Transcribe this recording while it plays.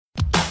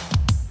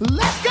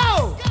Let's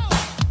go!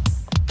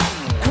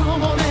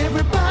 Come on,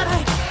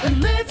 everybody, and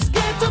let's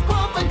get to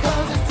pumping,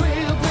 cause it's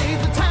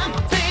Trailblazer time.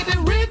 Baby,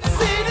 Rip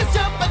City's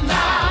jumping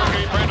now.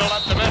 Brindle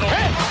up the middle.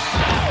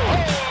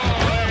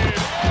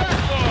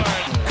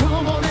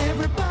 Come on,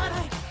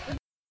 everybody.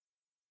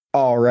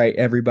 All right,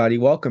 everybody,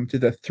 welcome to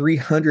the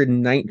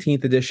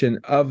 319th edition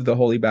of the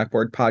Holy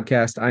Backboard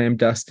Podcast. I am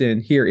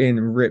Dustin here in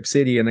Rip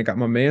City, and I got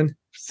my man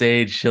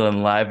Sage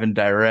chilling live and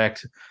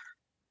direct.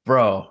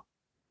 Bro,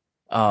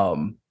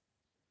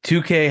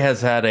 2K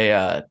has had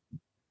a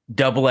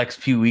double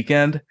XP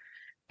weekend,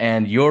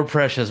 and your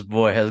precious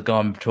boy has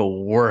gone to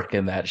work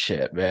in that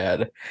shit,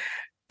 man.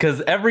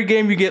 Because every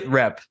game you get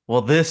rep.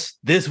 Well, this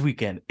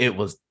weekend, it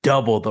was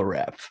double the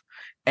rep.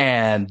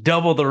 And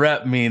double the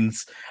rep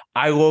means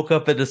I woke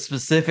up at a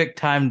specific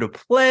time to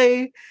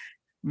play,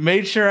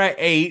 made sure I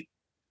ate,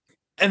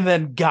 and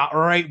then got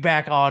right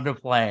back on to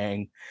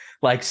playing.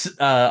 Like,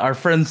 our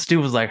friend Stu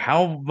was like,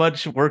 how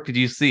much work did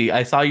you see?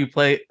 I saw you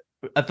play.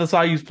 I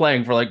saw you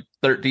playing for like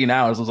 13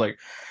 hours. I was like,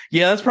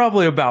 yeah, that's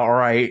probably about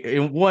right.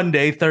 In one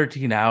day,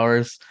 13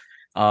 hours.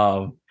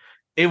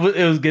 It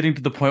was getting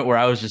to the point where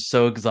I was just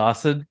so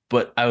exhausted,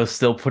 but I was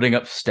still putting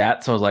up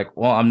stats. So I was like,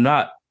 well, I'm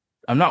not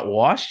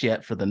washed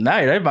yet for the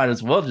night. I might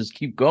as well just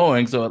keep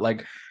going. So at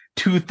like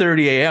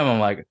 2:30 a.m., I'm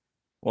like,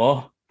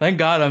 well, thank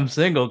God I'm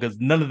single, because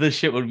none of this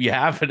shit would be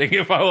happening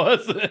if I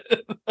wasn't.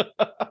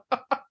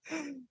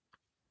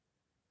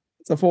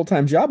 It's a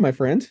full-time job, my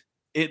friend.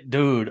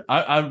 Dude,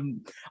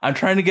 I'm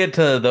trying to get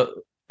to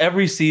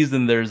every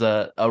season there's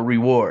a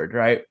reward,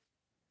 right?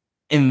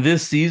 In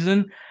this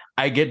season,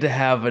 I get to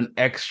have an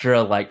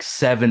extra like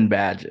 7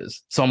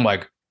 badges. So I'm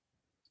like,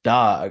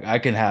 dog, I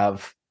can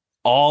have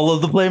all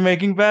of the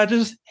playmaking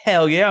badges.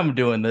 Hell yeah, I'm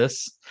doing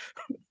this.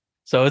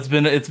 So it's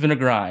been a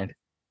grind.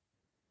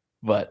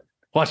 But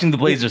watching the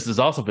Blazers has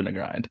also been a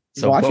grind.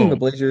 So watching the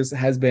boom. Blazers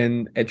has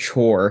been a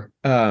chore.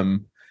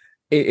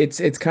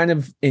 It's kind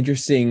of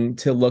interesting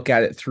to look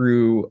at it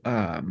through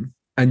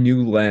a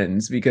new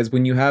lens, because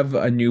when you have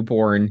a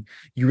newborn,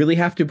 you really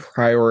have to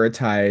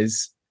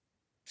prioritize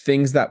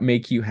things that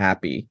make you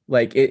happy.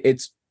 Like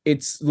it's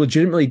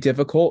legitimately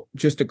difficult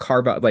just to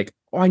carve out like,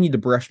 oh, I need to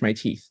brush my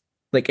teeth,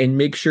 like, and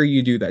make sure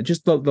you do that.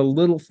 Just the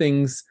little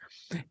things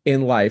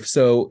in life.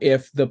 So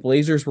if the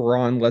Blazers were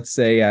on, let's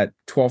say at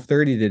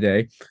 12:30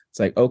 today, it's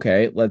like,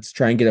 okay, let's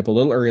try and get up a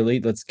little early.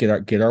 Let's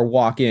get our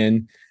walk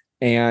in.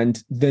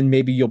 And then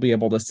maybe you'll be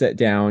able to sit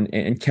down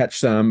and catch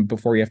some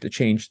before you have to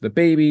change the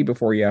baby,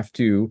 before you have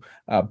to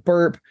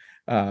burp,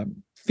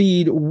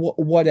 feed,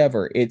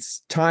 whatever.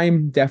 It's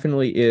time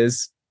definitely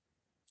is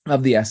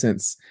of the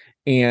essence.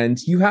 And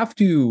you have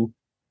to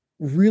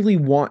really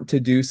want to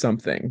do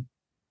something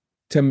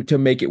to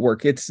make it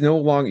work. It's no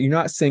longer, you're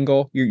not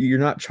single, you're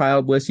not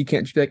childless. You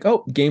can't just be like,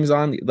 oh, game's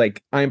on,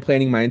 like I'm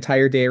planning my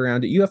entire day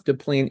around it. You have to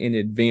plan in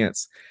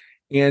advance.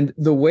 And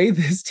the way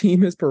this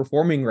team is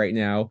performing right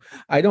now,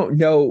 I don't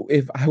know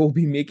if I will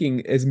be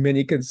making as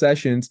many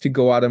concessions to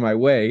go out of my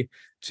way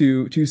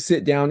to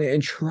sit down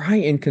and try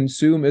and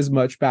consume as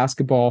much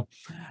basketball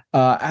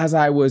as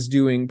I was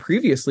doing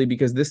previously,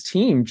 because this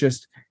team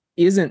just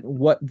isn't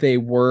what they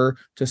were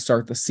to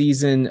start the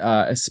season,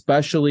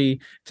 especially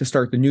to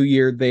start the new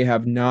year. They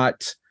have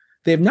not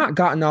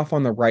gotten off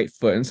on the right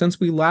foot. And since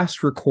we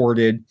last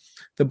recorded,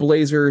 the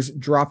Blazers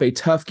drop a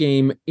tough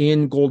game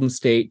in Golden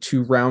State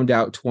to round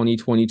out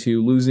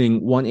 2022,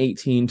 losing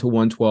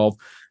 118-112.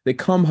 They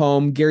come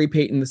home. Gary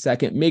Payton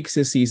II makes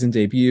his season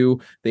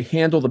debut. They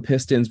handle the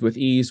Pistons with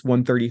ease,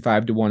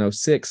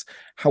 135-106.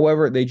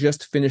 However, they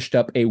just finished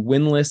up a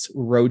winless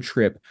road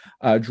trip,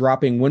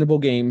 dropping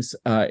winnable games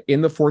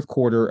in the fourth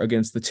quarter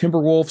against the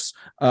Timberwolves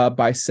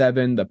by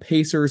 7, the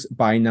Pacers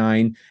by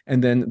 9,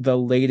 and then the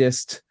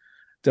latest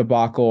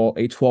debacle,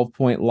 a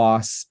 12-point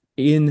loss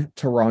in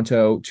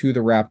Toronto to the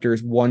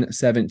Raptors,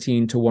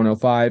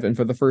 117-105. And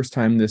for the first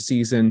time this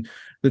season,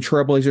 the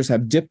Trailblazers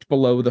have dipped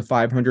below the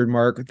 500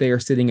 mark. They are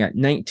sitting at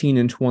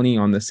 19-20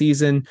 on the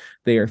season.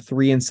 They are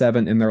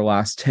 3-7 in their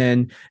last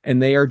 10,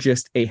 and they are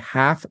just a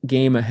half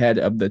game ahead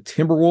of the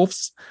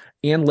Timberwolves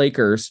and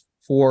Lakers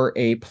for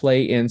a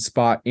play-in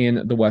spot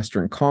in the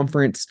Western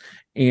Conference.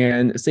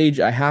 And Sage,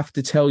 I have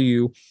to tell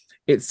you,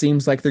 it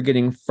seems like they're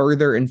getting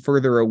further and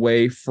further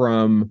away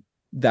from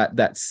that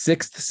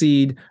 6th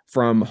seed,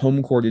 from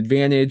home court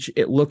advantage.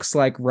 It looks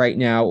like right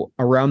now,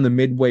 around the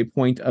midway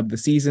point of the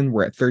season,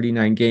 we're at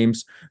 39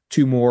 games.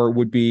 2 more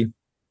would be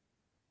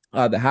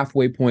the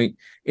halfway point.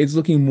 It's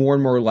looking more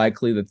and more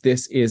likely that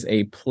this is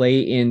a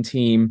play-in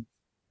team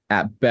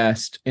at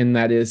best, and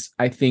that is,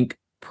 I think,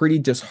 pretty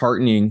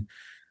disheartening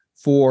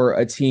for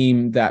a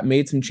team that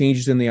made some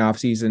changes in the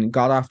offseason,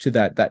 got off to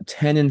that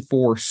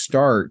 10-4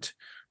 start,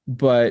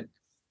 but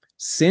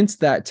since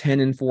that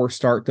 10-4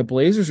 start, the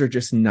Blazers are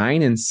just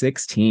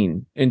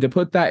 9-16. And to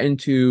put that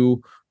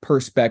into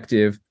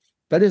perspective,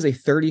 that is a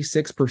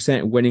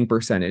 36% winning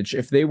percentage.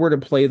 If they were to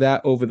play that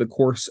over the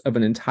course of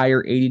an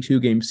entire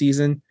 82-game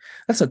season,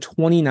 that's a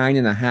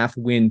 29.5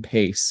 win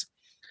pace.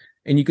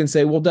 And you can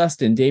say, well,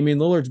 Dustin, Damian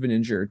Lillard's been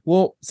injured.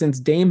 Well,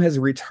 since Dame has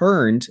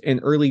returned in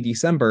early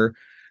December,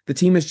 the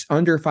team is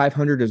under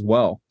 500 as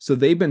well. So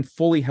they've been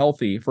fully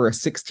healthy for a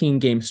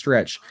 16-game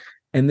stretch,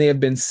 and they have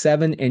been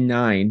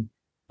 7-9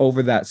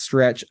 over that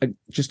stretch,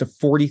 just a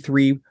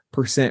 43%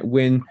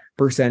 win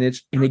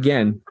percentage. And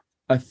again,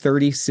 a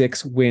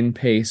 36 win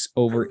pace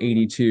over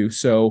 82.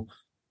 So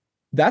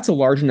that's a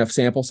large enough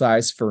sample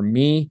size for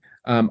me.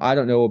 I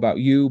don't know about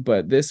you,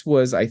 but this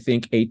was, I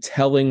think, a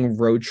telling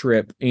road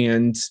trip,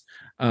 and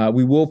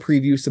we will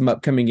preview some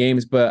upcoming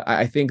games, but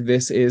I think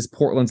this is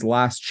Portland's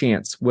last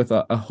chance with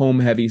a home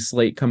heavy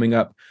slate coming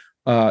up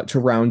to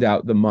round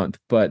out the month.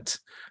 But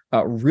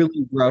a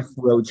really rough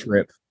road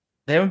trip.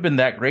 They haven't been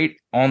that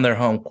great on their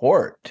home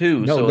court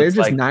too. No, so they're it's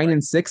just like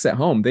 9-6 at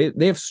home.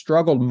 They have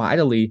struggled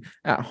mightily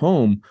at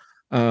home.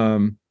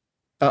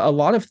 A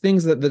lot of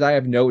things that I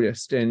have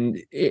noticed, and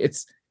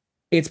it's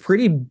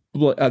pretty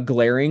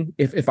glaring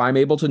if I'm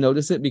able to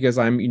notice it, because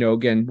I'm,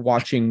 again,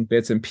 watching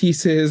bits and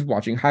pieces,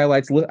 watching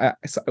highlights.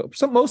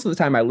 So most of the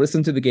time I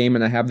listen to the game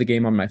and I have the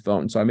game on my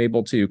phone, so I'm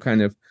able to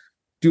kind of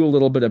do a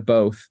little bit of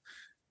both.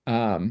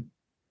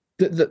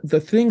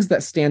 The things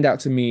that stand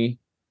out to me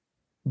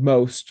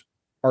most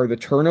are the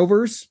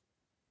turnovers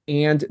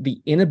and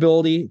the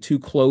inability to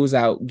close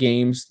out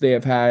games. They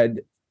have had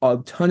a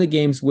ton of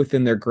games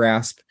within their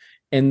grasp,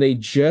 and they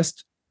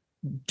just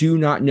do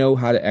not know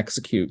how to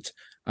execute.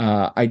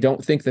 I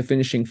don't think the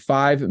finishing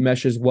five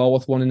meshes well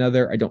with one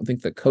another. I don't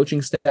think the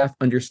coaching staff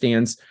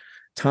understands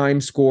time,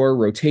 score,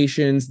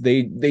 rotations.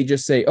 They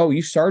just say, oh,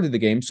 you started the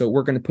game, so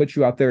we're going to put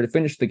you out there to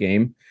finish the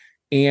game.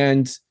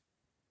 And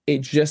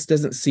it just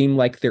doesn't seem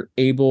like they're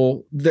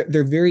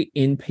very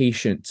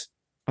impatient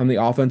on the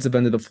offensive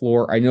end of the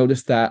floor. I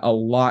noticed that a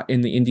lot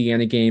in the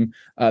Indiana game,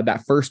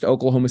 that first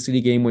Oklahoma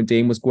City game when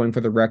Dame was going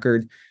for the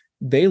record.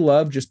 They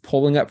love just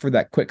pulling up for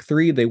that quick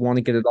three. They want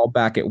to get it all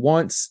back at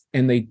once,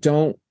 and they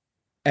don't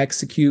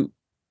execute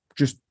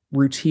just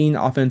routine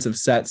offensive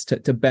sets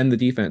to bend the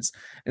defense.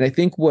 And I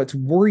think what's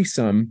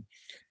worrisome,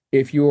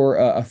 if you're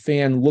a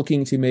fan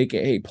looking to make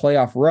a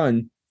playoff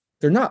run,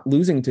 they're not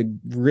losing to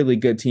really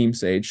good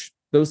teams, Sage.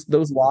 Those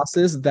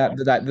losses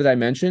that I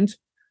mentioned,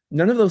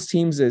 none of those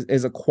teams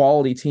is a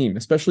quality team,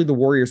 especially the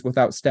Warriors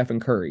without Stephen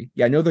Curry.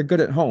 Yeah, I know they're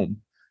good at home,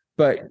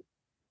 but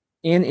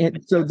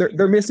and so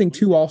they're missing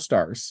two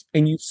All-Stars,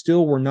 and you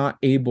still were not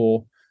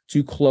able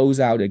to close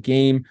out a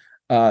game.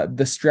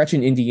 The stretch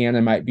in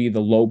Indiana might be the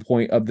low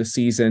point of the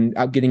season,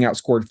 getting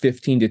outscored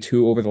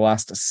 15-2 over the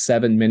last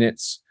 7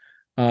 minutes.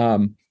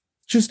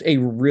 Just a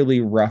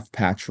really rough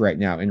patch right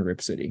now in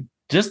Rip City.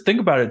 Just think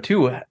about it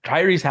too.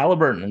 Tyrese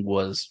Halliburton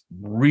was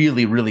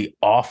really, really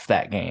off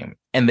that game,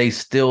 and they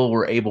still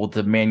were able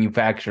to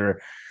manufacture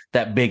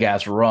that big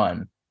ass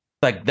run.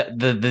 Like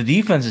the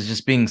defense is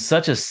just being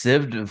such a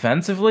sieve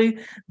defensively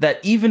that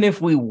even if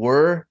we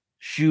were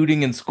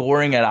shooting and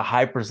scoring at a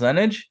high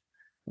percentage,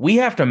 we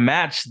have to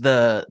match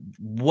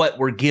what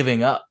we're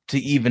giving up to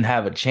even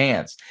have a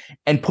chance.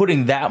 And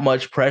putting that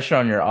much pressure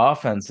on your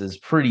offense is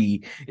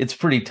pretty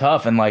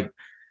tough. And like,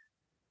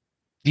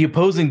 the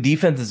opposing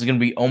defense is going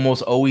to be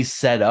almost always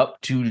set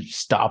up to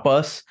stop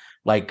us.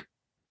 Like,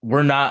 we're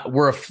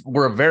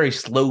a very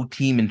slow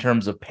team in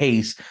terms of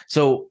pace.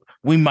 So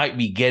we might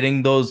be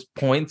getting those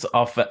points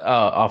off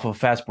of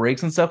fast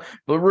breaks and stuff,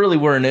 but really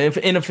we're an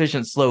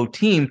inefficient, slow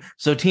team.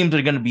 So teams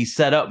are going to be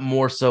set up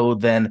more so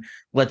than,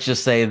 let's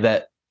just say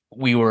that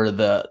we were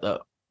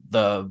the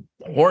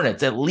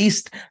Hornets. At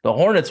least the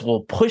Hornets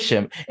will push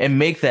him and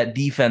make that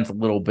defense a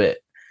little bit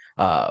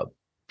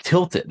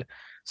tilted.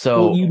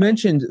 So well, you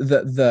mentioned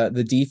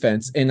the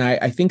defense, and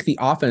I think the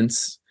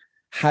offense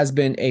has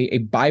been a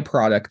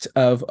byproduct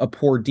of a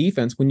poor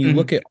defense. When you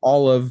look at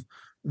all of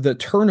the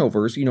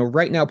turnovers,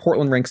 right now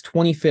Portland ranks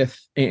 25th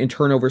in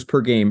turnovers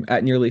per game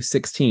at nearly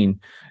 16.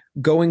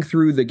 Going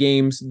through the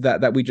games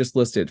that we just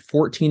listed,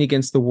 14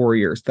 against the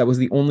Warriors. That was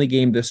the only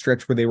game this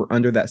stretch where they were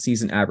under that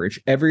season average.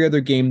 Every other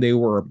game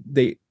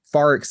they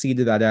far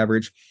exceeded that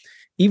average.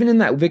 Even in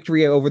that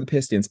victory over the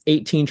Pistons,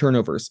 18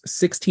 turnovers,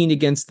 16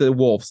 against the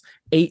Wolves,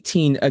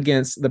 18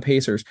 against the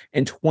Pacers,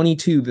 and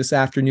 22 this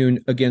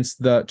afternoon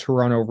against the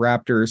Toronto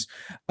Raptors.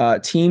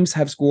 Teams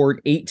have scored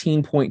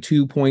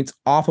 18.2 points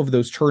off of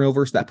those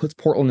turnovers. That puts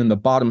Portland in the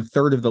bottom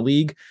third of the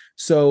league.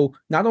 So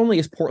not only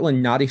is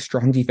Portland not a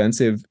strong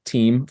defensive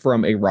team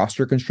from a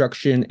roster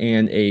construction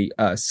and a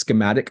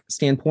schematic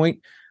standpoint,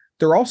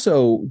 they're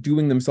also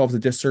doing themselves a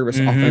disservice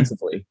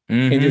offensively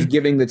and just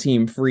giving the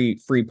team free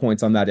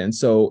points on that end.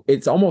 So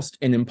it's almost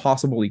an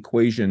impossible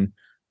equation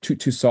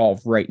to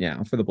solve right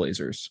now for the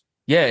Blazers.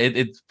 Yeah,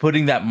 it's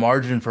putting that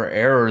margin for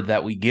error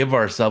that we give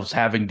ourselves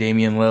having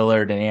Damian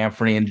Lillard and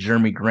Anthony and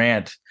Jeremy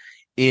Grant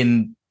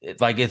in,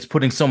 like, it's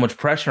putting so much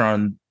pressure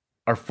on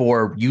our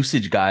four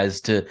usage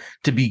guys to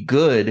be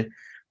good,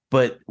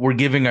 but we're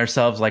giving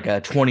ourselves like a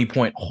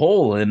 20-point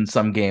hole in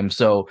some games.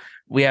 So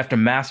we have to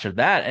master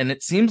that. And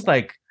it seems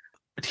like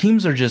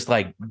teams are just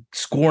like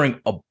scoring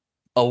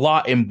a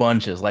lot in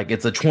bunches. Like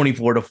it's a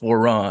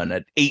 24-4 run,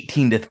 an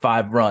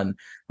 18-5 run.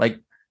 Like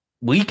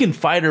we can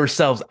fight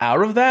ourselves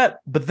out of that,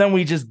 but then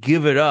we just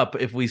give it up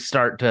if we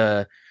start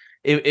to,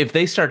 if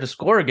they start to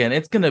score again.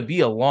 It's going to be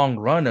a long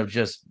run of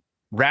just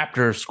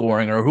Raptors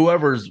scoring or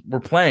whoever's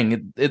we're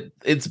playing.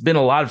 It's been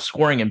a lot of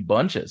scoring in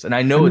bunches. And I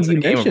I know mean, it's a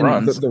you game of mentioned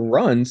runs. the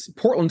runs.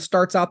 Portland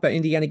starts out that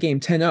Indiana game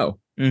 10-0.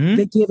 Mm-hmm.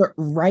 They gave it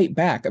right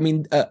back. I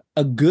mean,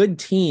 a good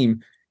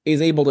team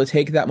is able to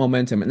take that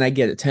momentum, and I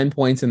get it. 10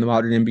 points in the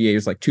modern NBA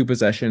is like 2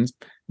 possessions,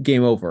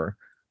 game over.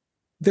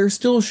 There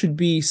still should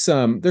be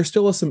there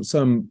still is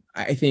some,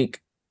 I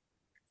think,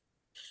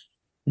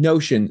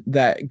 notion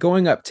that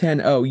going up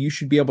 10-0, you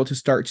should be able to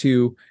start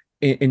to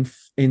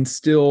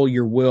instill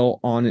your will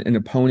on an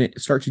opponent,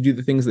 start to do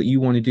the things that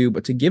you want to do.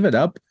 But to give it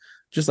up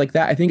just like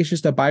that, I think it's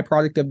just a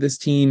byproduct of this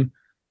team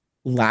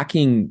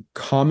lacking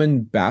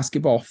common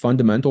basketball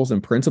fundamentals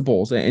and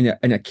principles and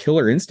a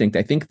killer instinct.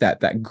 I think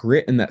that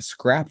grit and that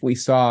scrap we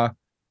saw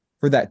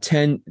for that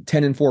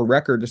 10-4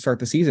 record to start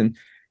the season,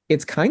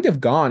 it's kind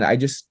of gone.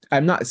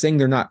 I'm not saying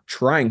they're not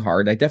trying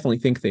hard. I definitely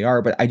think they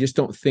are, but I just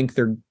don't think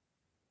they're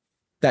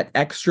that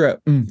extra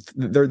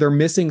they're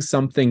missing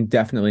something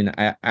definitely,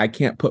 and I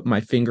can't put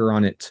my finger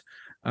on it.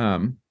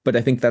 But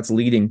I think that's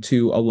leading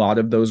to a lot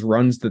of those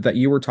runs that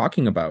you were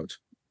talking about.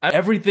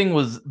 Everything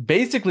was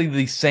basically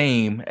the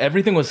same.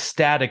 Everything was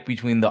static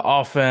between the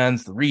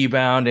offense, the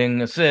rebounding,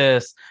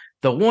 assists.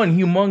 The one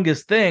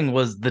humongous thing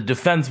was the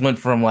defense went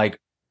from like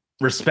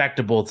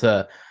respectable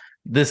to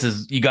this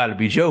is, you got to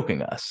be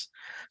joking us.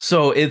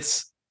 So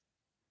it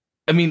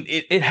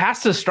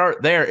has to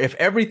start there. If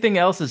everything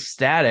else is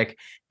static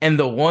and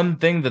the one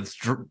thing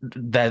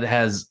that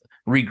has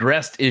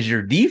regressed is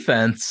your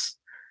defense,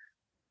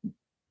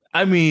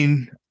 I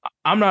mean,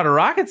 I'm not a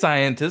rocket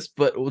scientist,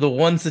 but the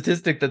one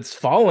statistic that's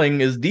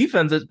falling is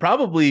defense.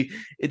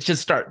 It should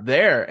start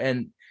there.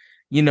 And,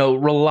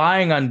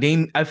 relying on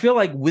Dame, I feel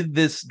like with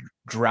this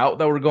drought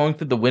that we're going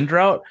through, the wind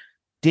drought,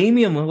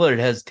 Damian Lillard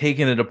has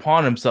taken it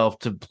upon himself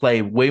to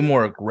play way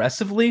more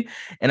aggressively.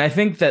 And I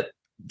think that,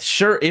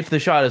 sure, if the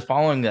shot is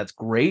falling, that's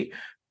great.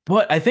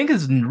 But I think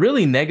it's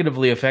really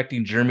negatively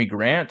affecting Jeremy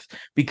Grant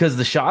because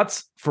the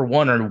shots, for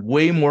one, are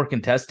way more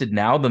contested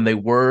now than they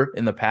were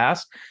in the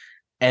past.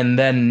 And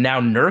then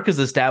now Nurk is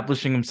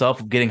establishing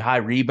himself of getting high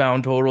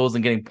rebound totals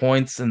and getting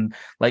points, and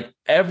like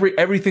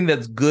everything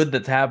that's good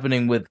that's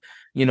happening with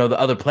the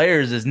other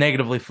players is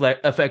negatively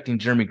affecting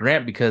Jeremy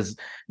Grant because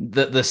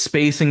the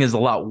spacing is a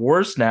lot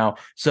worse now.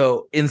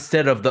 So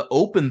instead of the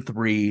open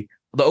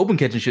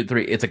catch and shoot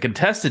three, it's a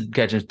contested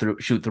catch and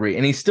shoot three,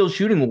 and he's still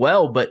shooting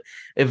well, but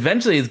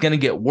eventually it's going to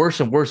get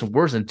worse and worse and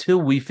worse until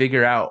we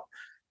figure out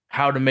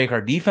how to make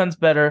our defense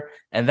better.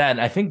 And then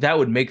I think that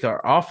would make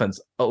our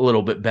offense a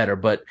little bit better.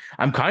 But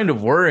I'm kind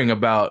of worrying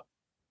about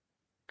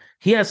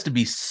he has to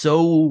be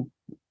so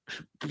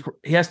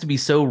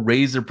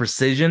razor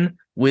precision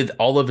with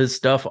all of his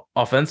stuff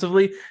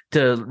offensively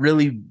to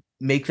really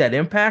make that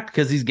impact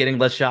because he's getting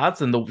less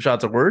shots and the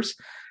shots are worse.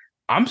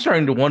 I'm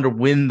starting to wonder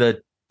when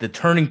the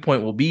turning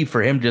point will be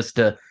for him just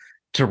to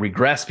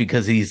regress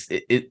because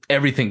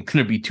everything's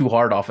going to be too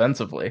hard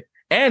offensively.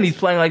 And he's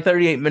playing like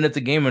 38 minutes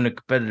a game in a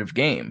competitive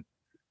game.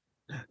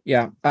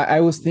 Yeah, I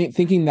was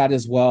thinking that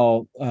as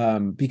well,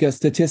 because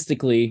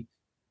statistically,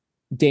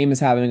 Dame is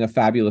having a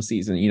fabulous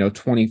season.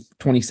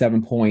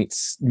 27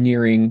 points,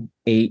 nearing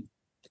 9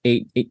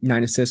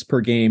 assists per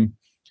game.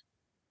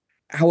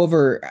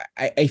 However,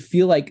 I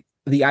feel like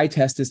the eye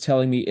test is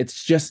telling me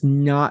it's just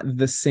not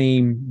the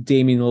same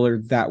Damian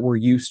Lillard that we're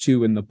used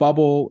to in the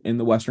bubble, in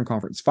the Western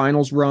Conference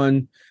Finals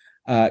run.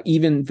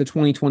 Even the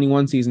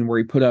 2021 season where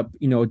he put up,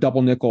 a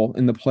double nickel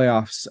in the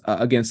playoffs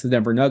against the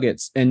Denver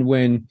Nuggets. And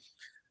when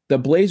the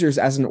Blazers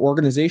as an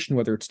organization,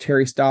 whether it's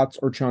Terry Stotts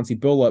or Chauncey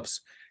Billups,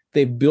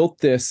 they've built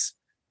this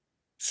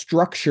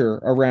structure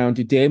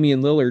around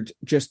Damian Lillard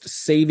just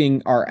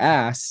saving our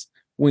ass.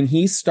 When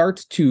he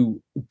starts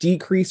to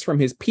decrease from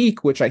his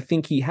peak, which I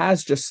think he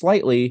has just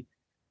slightly,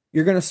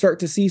 you're going to start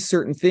to see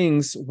certain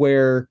things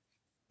where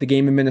the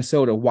game in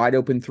Minnesota, wide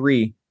open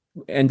three,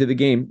 end of the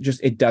game,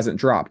 just it doesn't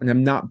drop. And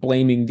I'm not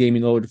blaming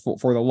Damian Lillard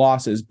for the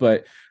losses,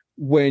 but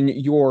when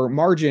your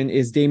margin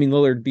is Damian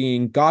Lillard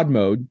being God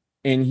mode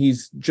and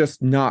he's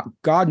just not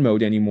God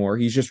mode anymore,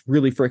 he's just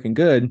really freaking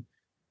good,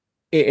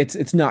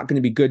 it's not going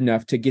to be good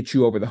enough to get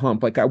you over the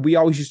hump. Like we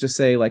always used to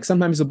say, like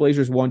sometimes the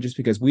Blazers won just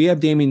because we have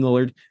Damian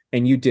Lillard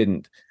and you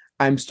didn't.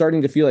 I'm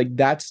starting to feel like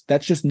that's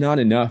just not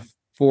enough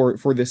for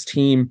this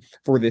team,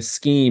 for this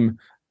scheme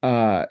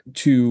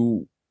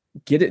to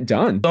get it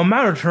done. The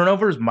amount of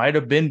turnovers might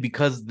have been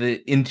because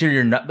the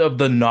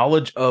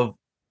knowledge of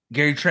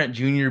Gary Trent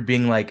Jr.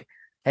 being like,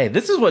 hey,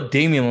 this is what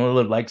Damian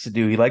Lillard likes to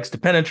do. He likes to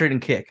penetrate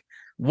and kick.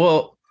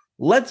 Well,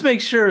 let's make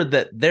sure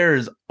that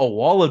there's a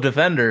wall of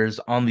defenders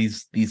on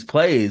these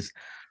plays.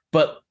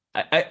 But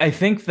I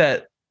think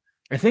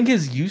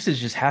his usage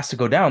just has to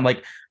go down.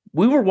 Like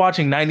we were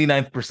watching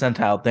 99th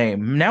percentile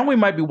Dame. Now we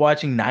might be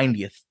watching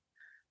 90th.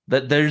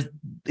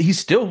 He's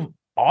still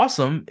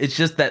awesome. It's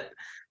just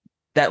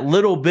that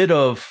little bit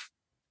of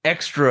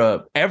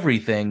extra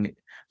everything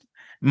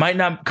might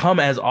not come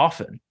as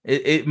often.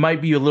 It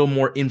might be a little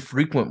more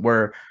infrequent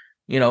where,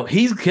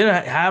 he's going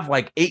to have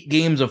like 8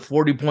 games of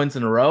 40 points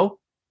in a row,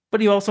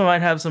 but he also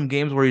might have some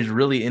games where he's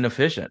really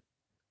inefficient.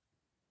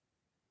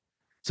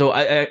 So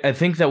I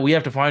think that we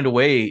have to find a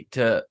way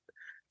to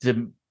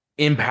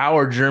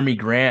empower Jeremy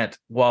Grant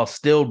while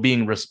still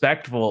being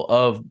respectful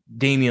of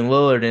Damian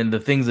Lillard and the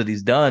things that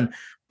he's done,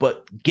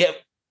 but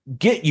get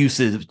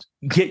Yusuf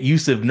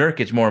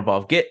Nurkic more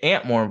involved, get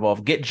Ant more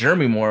involved, get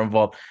Jeremy more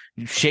involved,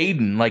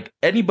 Shaden, like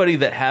anybody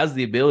that has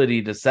the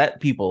ability to set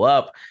people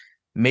up.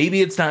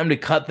 Maybe it's time to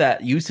cut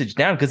that usage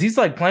down because he's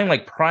like playing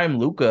like prime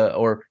Luka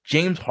or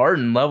James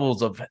Harden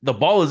levels of the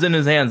ball is in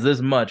his hands this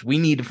much. We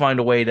need to find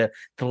a way to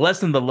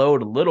lessen the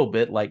load a little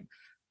bit. Like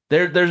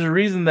there's a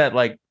reason that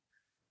like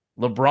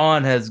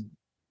LeBron has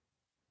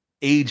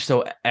aged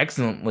so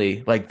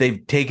excellently. Like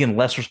they've taken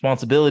less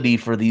responsibility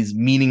for these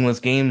meaningless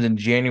games in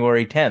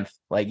January 10th.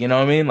 Like, you know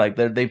what I mean? Like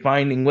they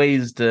finding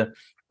ways to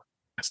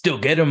still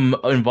get him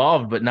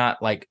involved, but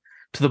not like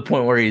to the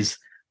point where he's,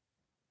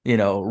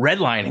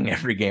 redlining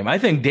every game. I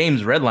think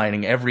Dame's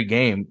redlining every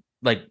game.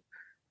 Like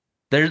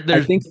there's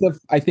I think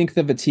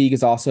the fatigue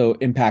is also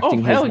impacting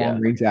his yeah. long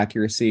range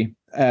accuracy.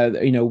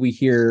 We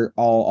hear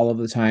all of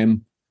the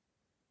time,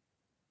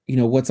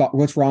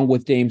 what's wrong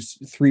with Dame's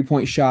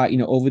 3-point shot,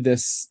 over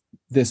this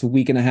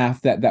week and a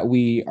half that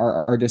we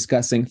are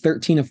discussing.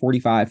 13 of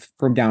 45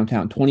 from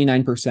downtown,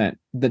 29%.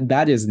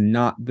 That is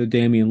not the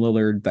Damian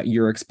Lillard that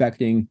you're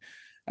expecting,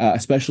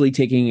 especially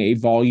taking a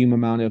volume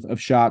amount of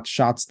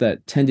shots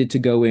that tended to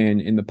go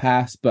in the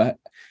past. But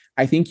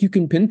I think you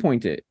can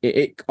pinpoint it.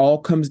 It all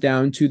comes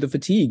down to the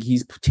fatigue.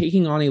 He's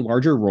taking on a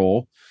larger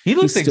role. He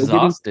looks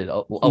exhausted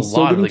a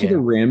lot of the game. To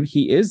the rim.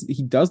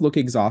 He does look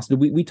exhausted.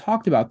 We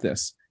talked about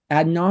this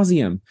ad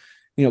nauseum.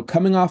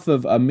 Coming off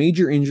of a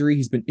major injury,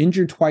 he's been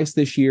injured twice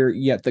this year,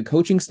 yet the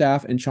coaching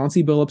staff and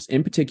Chauncey Billups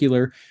in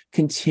particular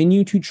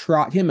continue to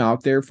trot him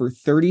out there for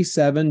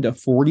 37 to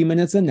 40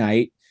 minutes a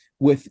night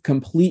with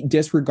complete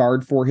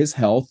disregard for his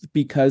health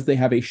because they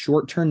have a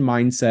short-term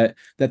mindset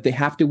that they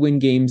have to win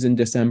games in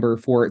December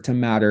for it to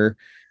matter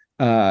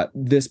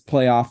this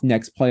playoff,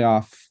 next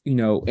playoff,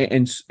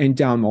 and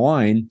down the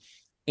line.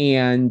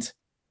 And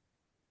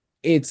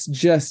it's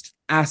just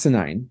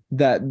asinine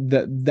that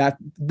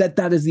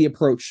is the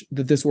approach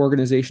that this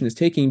organization is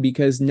taking,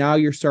 because now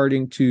you're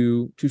starting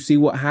to see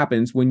what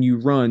happens when you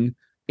run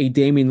a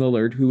Damian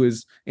Lillard who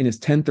is in his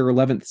 10th or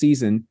 11th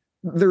season.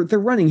 They're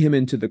running him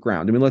into the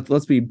ground. I mean,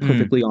 let's be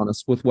perfectly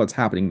honest with what's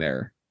happening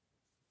there.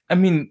 I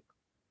mean,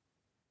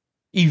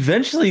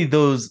 eventually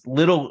those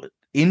little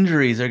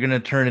injuries are going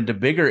to turn into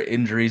bigger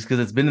injuries because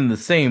it's been in the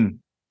same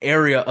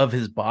area of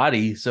his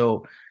body.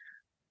 So,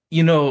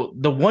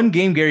 the one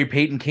game Gary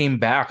Payton came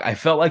back, I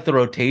felt like the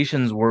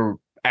rotations were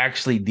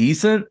actually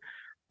decent.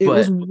 It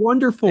was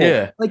wonderful.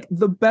 Yeah. Like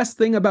the best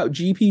thing about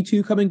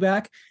GP2 coming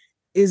back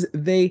is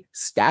they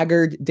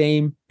staggered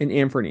Dame and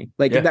Anthony.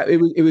 That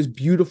it was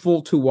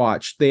beautiful to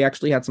watch. They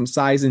actually had some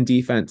size and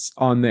defense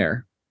on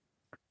there.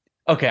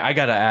 Okay, I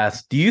gotta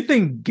ask, do you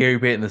think Gary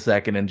Payton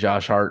II and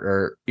Josh Hart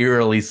are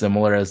eerily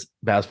similar as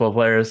basketball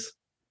players?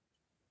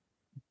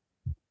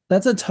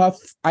 That's a tough.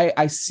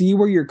 I see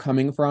where you're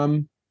coming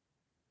from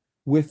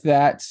with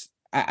that.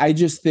 I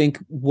just think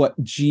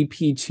what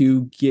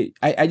GP2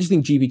 I just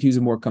think GP2 is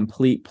a more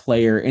complete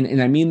player.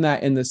 And I mean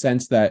that in the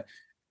sense that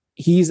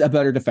he's a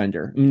better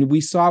defender. I mean,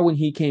 we saw when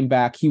he came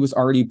back, he was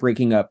already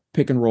breaking up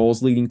pick and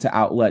rolls, leading to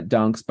outlet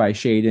dunks by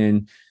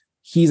Shaden.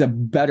 He's a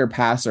better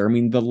passer. I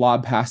mean, the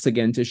lob pass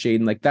again to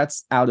Shaden, like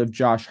that's out of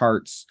Josh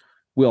Hart's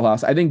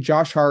wheelhouse. I think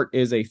Josh Hart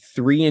is a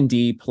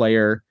 3-and-D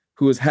player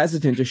who is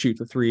hesitant to shoot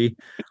the three.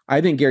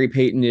 I think Gary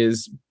Payton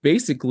is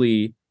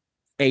basically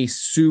a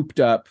souped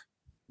up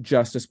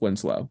Justice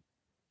Winslow.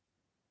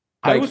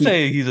 I would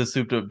say he's a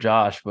souped up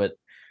Josh, but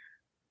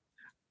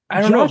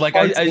I don't know. Like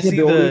I see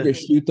to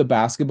shoot the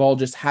basketball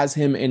just has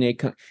him in a.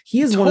 He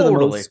is one of the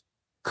most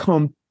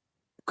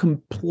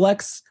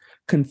complex,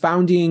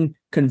 confounding,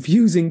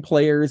 confusing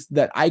players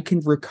that I can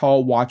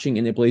recall watching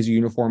in a Blazer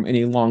uniform in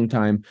a long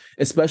time,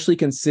 especially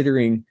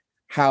considering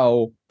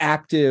how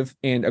active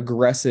and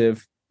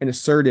aggressive and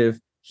assertive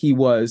he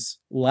was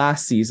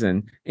last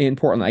season in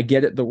Portland. I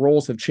get it, the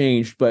roles have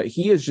changed, but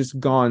he has just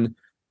gone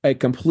a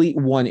complete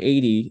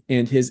 180,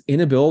 and his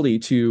inability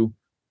to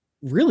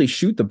really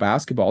shoot the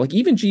basketball. Like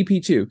even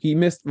GP2, he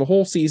missed the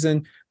whole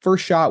season.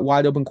 First shot,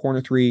 wide open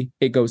corner three,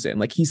 it goes in.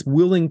 Like he's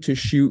willing to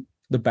shoot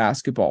the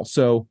basketball.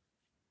 So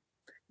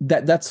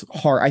that's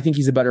hard. I think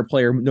he's a better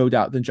player, no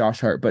doubt, than Josh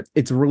Hart, but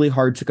it's really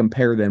hard to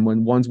compare them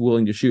when one's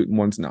willing to shoot and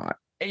one's not.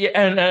 Yeah,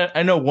 and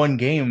I know one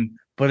game,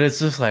 but it's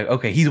just like,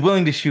 okay, he's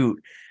willing to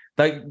shoot.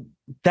 Like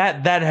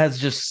that has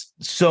just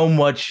so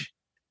much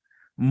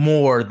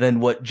more than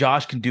what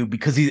Josh can do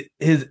because he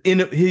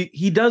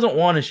doesn't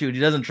want to shoot.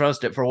 He doesn't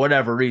trust it for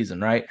whatever reason,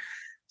 right?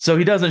 So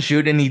he doesn't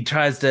shoot and he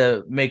tries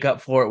to make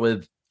up for it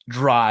with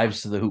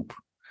drives to the hoop.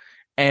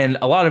 And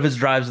a lot of his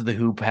drives to the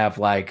hoop have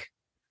like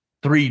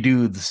 3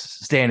 dudes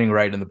standing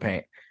right in the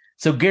paint.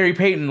 So Gary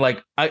Payton,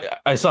 like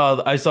I saw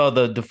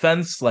the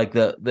defense, like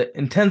the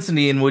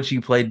intensity in which he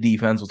played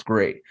defense was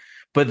great.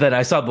 But then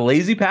I saw the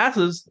lazy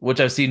passes, which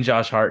I've seen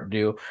Josh Hart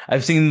do.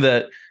 I've seen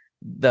the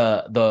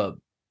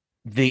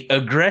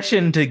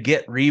aggression to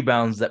get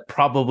rebounds that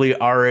probably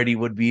already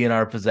would be in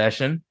our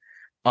possession.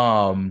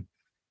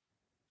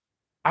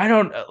 I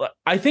don't.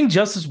 I think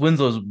Justice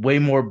Winslow is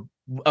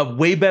a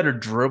way better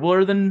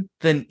dribbler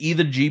than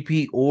either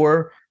GP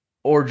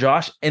or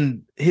Josh,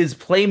 and his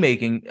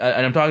playmaking.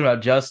 And I'm talking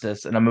about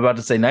Justice, and I'm about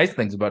to say nice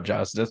things about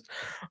Justice.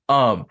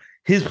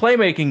 His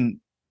playmaking,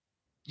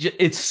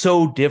 it's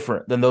so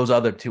different than those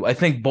other two. I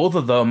think both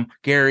of them,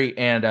 Gary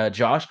and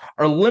Josh,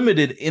 are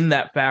limited in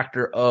that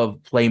factor of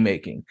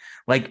playmaking.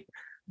 Like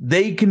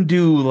they can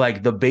do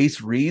like the base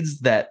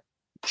reads that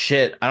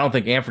shit I don't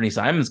think Anthony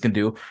Simons can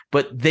do,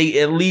 but they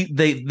at least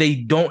they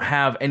don't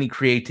have any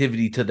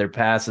creativity to their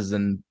passes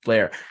and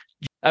flair.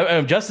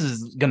 Justice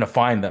is gonna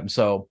find them.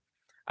 So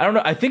I don't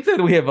know. I think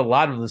that we have a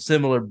lot of the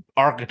similar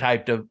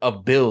archetype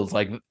of builds.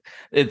 Like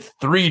it's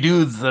three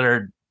dudes that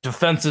are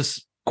defensive,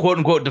 quote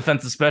unquote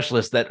defensive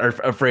specialists that are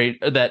afraid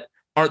that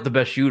aren't the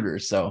best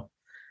shooters. So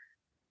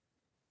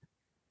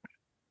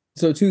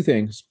two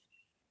things.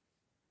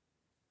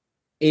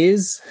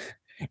 Is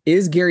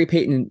Gary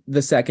Payton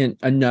II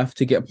enough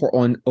to get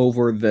Portland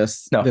over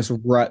this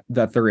rut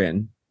that they're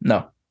in?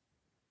 No.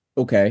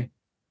 Okay.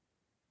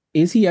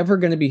 Is he ever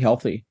going to be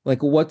healthy?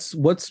 Like what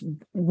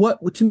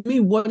to me,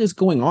 what is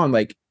going on?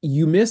 Like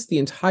you missed the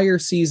entire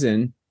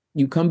season,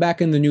 you come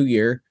back in the new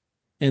year,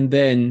 and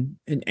then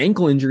an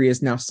ankle injury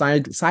has now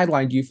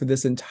sidelined you for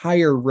this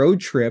entire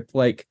road trip.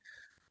 Like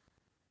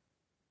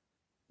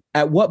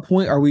at what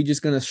point are we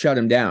just going to shut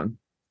him down?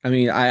 I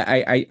mean,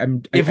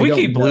 if we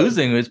keep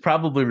losing, it's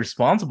probably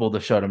responsible to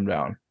shut him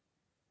down.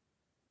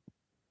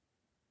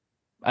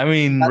 I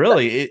mean,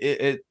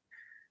 really,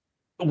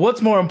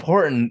 what's more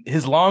important,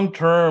 his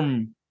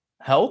long-term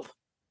health?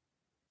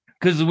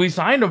 Because we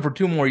signed him for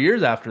 2 more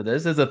years after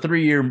this as a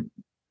 3-year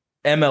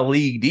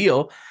MLE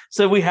deal.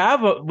 So we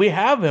have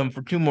him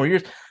for 2 more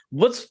years.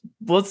 Wouldn't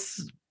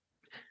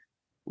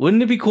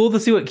it be cool to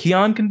see what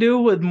Keon can do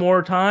with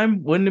more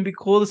time? Wouldn't it be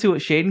cool to see what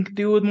Shaden can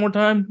do with more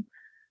time?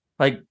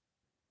 Like,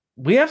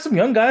 we have some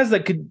young guys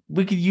that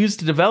we could use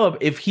to develop.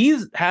 If he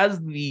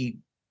has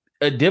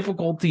a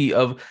difficulty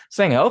of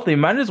staying healthy,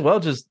 might as well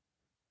just,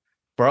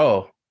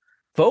 bro,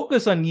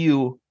 focus on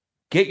you,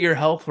 get your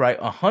health right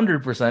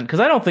 100%. Because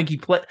I don't think he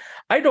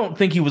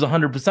was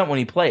 100% when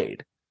he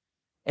played.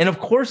 And of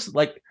course,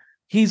 like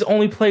he's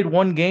only played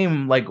one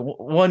game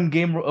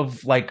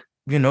of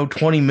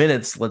 20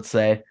 minutes, let's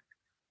say.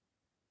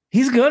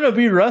 He's gonna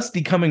be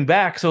rusty coming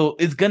back, so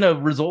it's gonna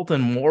result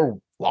in more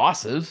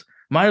losses.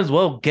 Might as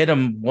well get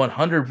him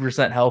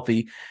 100%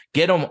 healthy,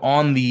 get him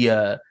on the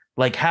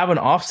have an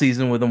off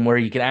season with him where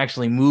he can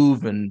actually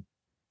move and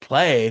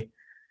play,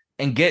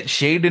 and get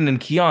Shaden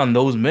and Keon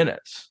those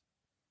minutes.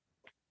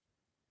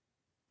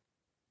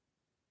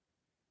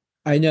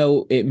 I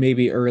know it may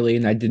be early,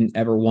 and I didn't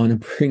ever want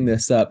to bring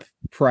this up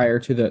prior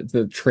to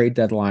the trade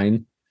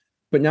deadline,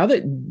 but now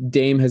that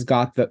Dame has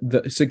got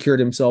secured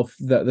himself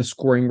the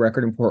scoring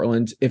record in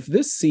Portland, if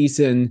this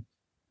season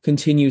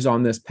continues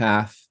on this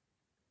path,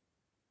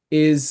 do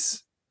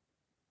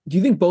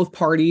you think both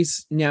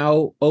parties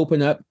now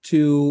open up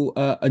to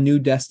a new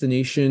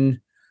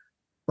destination,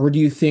 or do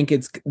you think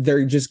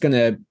they're just going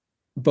to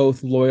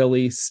both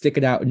loyally stick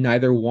it out and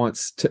neither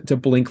wants to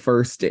blink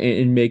first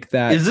and make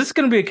that? Is this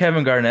going to be a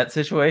Kevin Garnett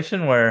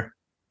situation where,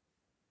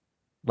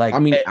 like, I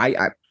mean,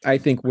 I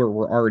think we're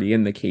already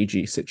in the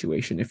KG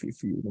situation. If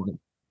you want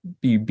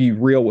to be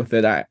real with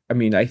it, I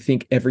mean, I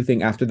think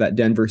everything after that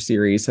Denver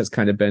series has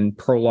kind of been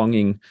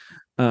prolonging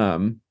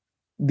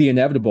the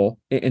inevitable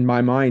in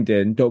my mind.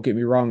 And don't get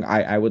me wrong,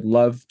 I would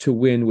love to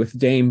win with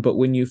Dame, but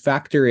when you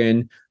factor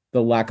in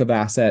the lack of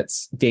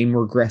assets, Dame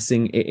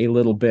regressing a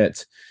little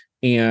bit,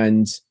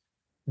 and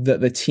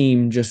the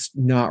team just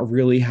not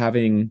really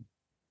having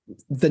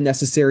the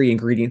necessary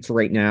ingredients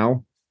right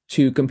now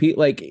to compete,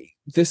 like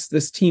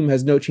this team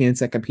has no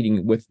chance at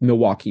competing with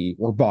Milwaukee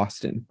or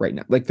Boston right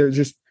now. Like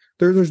there's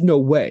no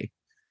way.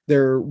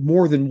 They're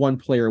more than one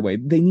player away.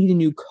 They need a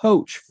new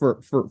coach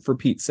for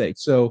Pete's sake.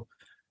 So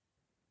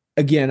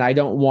again, I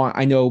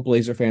know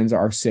Blazer fans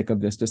are sick of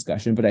this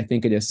discussion, but I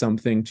think it is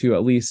something to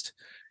at least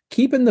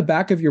keep in the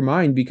back of your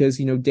mind, because,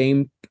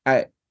 Dame,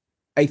 I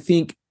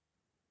think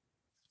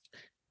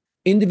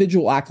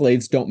individual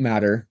accolades don't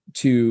matter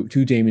to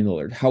Damian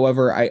Lillard.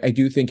 However, I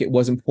do think it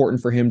was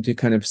important for him to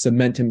kind of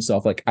cement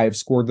himself. Like, I've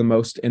scored the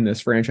most in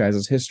this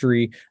franchise's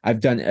history.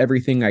 I've done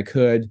everything I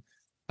could.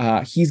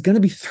 He's going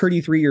to be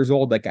 33 years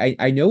old. Like,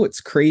 I know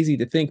it's crazy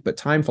to think, but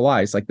time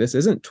flies. Like, this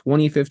isn't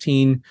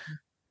 2015,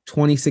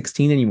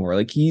 2016 anymore.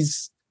 Like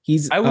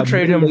I would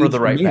trade him for the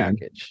right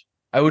package.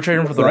 I would trade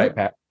him for the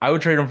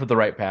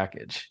right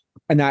package.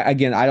 And I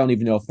don't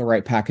even know if the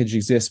right package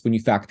exists when you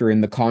factor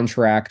in the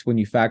contract, when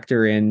you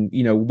factor in,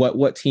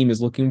 what team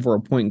is looking for a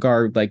point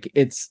guard. Like,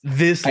 it's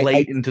this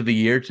late into the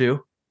year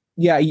too.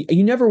 Yeah.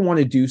 You never want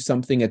to do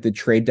something at the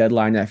trade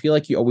deadline. I feel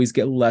like you always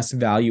get less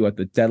value at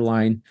the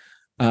deadline.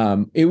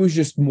 It was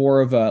just more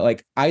of a,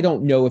 I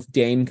don't know if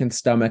Dame can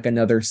stomach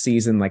another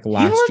season like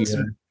last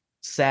year.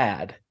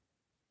 Sad.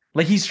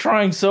 Like, he's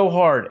trying so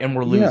hard and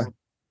we're losing.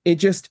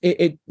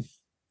 Yeah.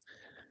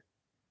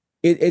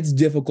 it's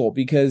difficult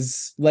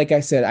because, like I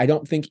said, I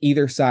don't think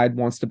either side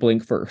wants to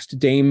blink first.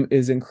 Dame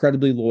is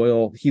incredibly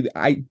loyal.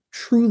 I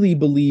truly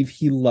believe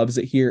he loves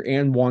it here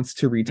and wants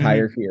to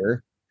retire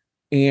here.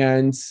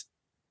 And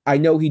I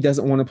know he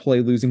doesn't want to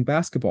play losing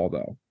basketball,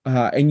 though.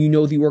 And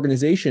the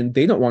organization,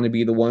 they don't want to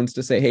be the ones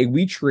to say, hey,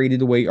 we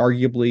traded away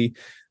arguably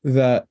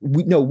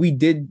we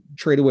did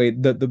trade away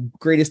the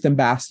greatest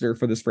ambassador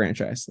for this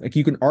franchise. Like,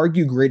 you can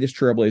argue greatest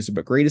trailblazer,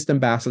 but greatest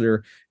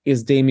ambassador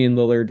is Damian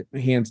Lillard,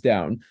 hands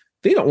down.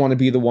 They don't want to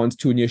be the ones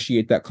to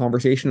initiate that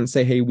conversation and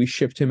say, hey, we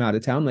shipped him out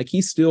of town. Like,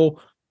 he's still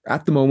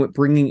at the moment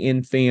bringing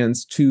in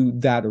fans to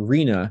that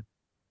arena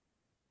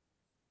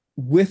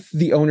with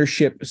the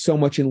ownership so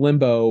much in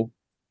limbo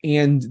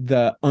and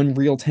the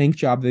unreal tank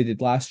job they did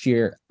last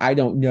year. I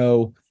don't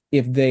know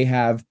if they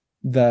have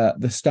the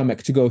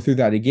stomach to go through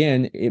that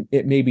again.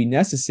 It may be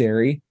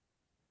necessary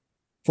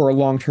for a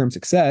long-term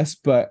success,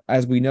 but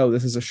as we know,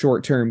 this is a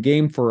short-term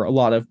game for a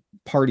lot of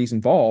parties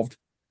involved.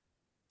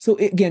 So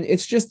again,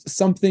 it's just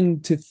something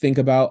to think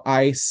about.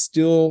 I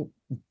still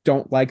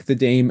don't like the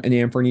Dame and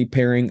Anthony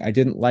pairing. I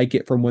didn't like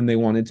it from when they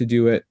wanted to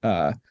do it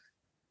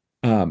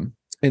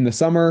in the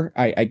summer.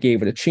 I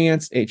gave it a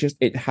chance.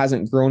 It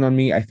hasn't grown on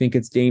me. I think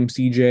it's Dame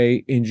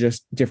CJ in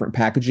just different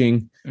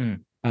packaging.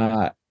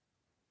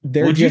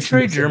 Would you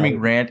trade Jeremy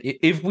Grant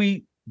if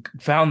we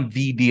found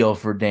the deal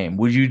for Dame?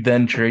 Would you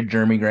then trade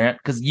Jeremy Grant?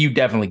 Because you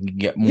definitely can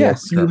get more.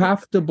 Yes, you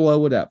have to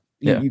blow it up.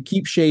 You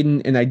keep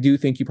Shaden, and I do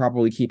think you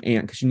probably keep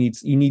Ant because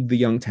you need the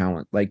young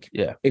talent. Like,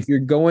 if you're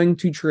going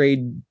to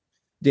trade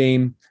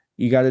Dame,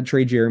 you got to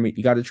trade Jeremy,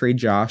 you got to trade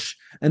Josh,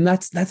 and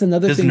that's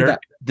another thing.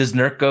 Does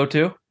Nurk go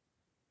too?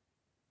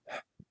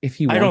 If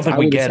he wants,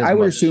 I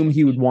would assume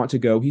he would want to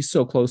go. He's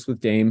so close with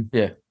Dame.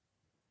 Yeah,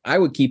 I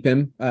would keep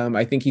him.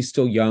 I think he's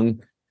still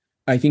young.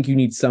 I think you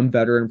need some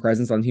veteran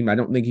presence on the team. I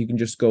don't think you can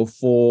just go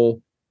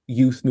full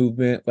youth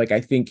movement. Like, I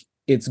think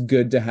it's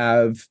good to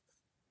have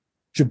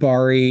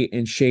Jabari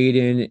and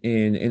Shaden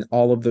and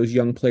all of those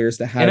young players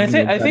that have. And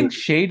I think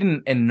Shaden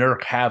and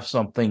Nurk have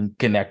something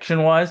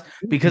connection wise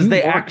because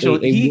they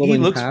actually he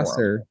looks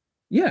for him.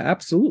 Yeah,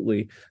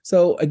 absolutely.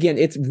 So again,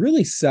 it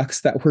really sucks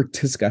that we're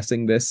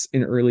discussing this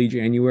in early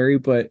January,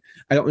 but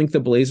I don't think the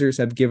Blazers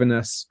have given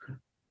us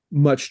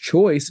much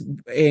choice,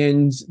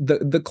 and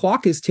the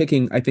clock is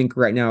ticking, I think,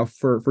 right now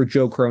for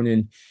Joe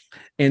Cronin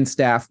and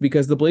staff,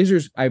 because the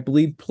Blazers, I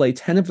believe, play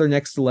 10 of their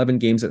next 11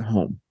 games at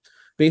home,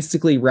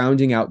 basically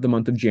rounding out the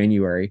month of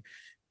January.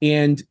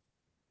 And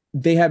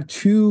they have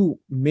two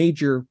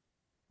major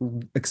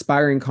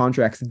expiring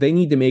contracts that they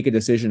need to make a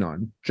decision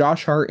on: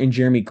 Josh Hart and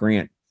Jeremy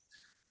Grant.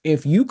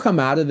 If you come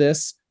out of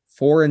this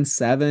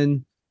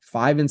 4-7,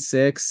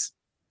 5-6,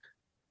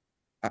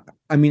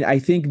 I mean, I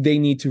think they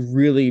need to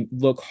really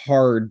look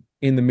hard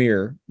in the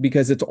mirror,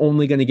 because it's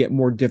only going to get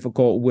more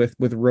difficult with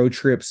road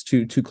trips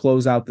to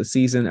close out the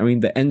season. I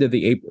mean, the end of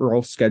the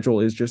April schedule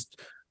is just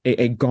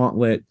a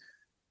gauntlet.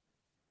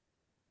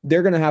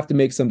 They're going to have to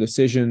make some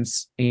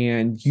decisions,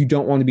 and you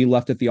don't want to be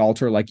left at the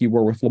altar like you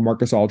were with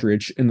LaMarcus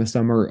Aldridge in the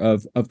summer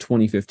of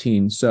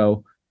 2015.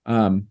 So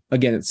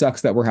again, it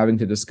sucks that we're having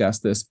to discuss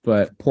this,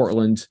 but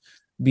Portland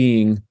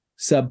being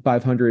sub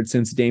 500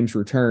 since Dame's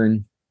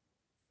return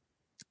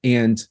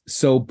and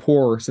so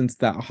poor since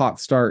that hot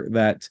start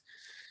that,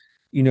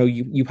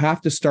 you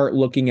have to start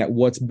looking at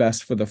what's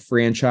best for the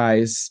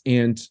franchise.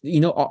 And,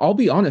 I'll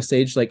be honest,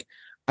 Sage, like,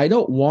 I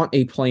don't want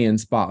a play-in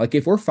spot. Like,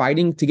 if we're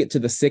fighting to get to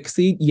the 6th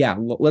seed,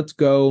 let's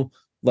go.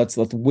 Let's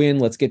win.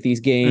 Let's get these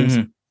games.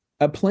 Mm-hmm.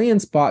 A play-in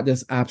spot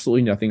does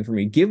absolutely nothing for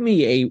me. Give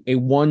me a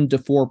 1 to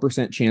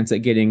 4% chance at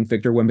getting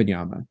Victor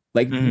Wembanyama.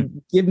 Like,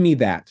 give me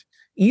that.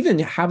 Even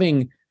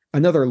having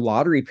another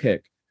lottery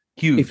pick,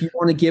 huge. If you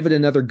want to give it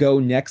another go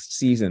next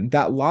season,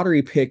 that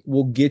lottery pick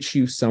will get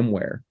you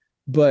somewhere.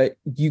 But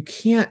you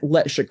can't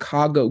let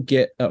Chicago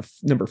get a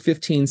number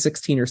 15,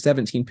 16, or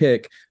 17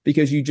 pick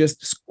because you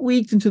just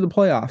squeaked into the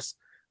playoffs.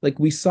 Like,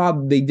 we saw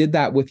they did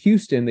that with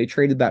Houston. They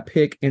traded that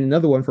pick and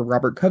another one for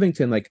Robert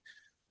Covington. Like,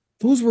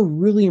 those were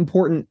really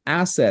important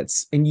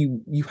assets. And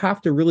you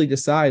have to really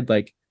decide,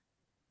 like,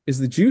 is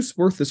the juice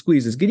worth the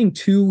squeeze? Is getting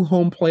 2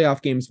 home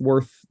playoff games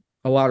worth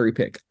a lottery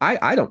pick?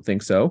 I don't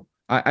think so.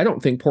 I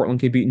don't think Portland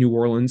could beat New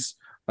Orleans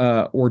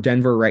or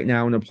Denver right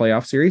now in a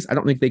playoff series. I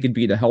don't think they could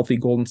beat a healthy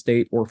Golden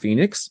State or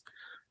Phoenix.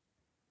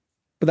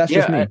 But that's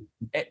just me.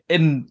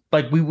 And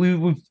like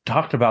we've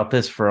talked about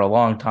this for a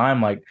long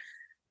time. Like,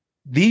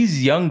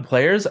 these young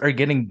players are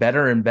getting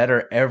better and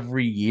better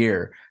every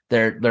year.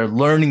 They're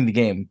learning the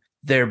game.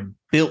 They're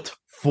built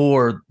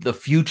for the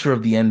future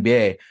of the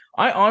NBA.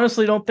 I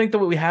honestly don't think that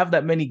we have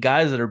that many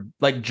guys that are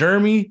like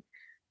Jeremy,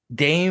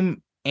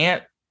 Dame,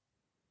 Ant.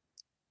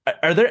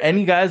 Are there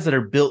any guys that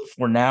are built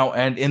for now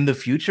and in the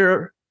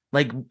future?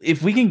 Like,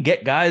 if we can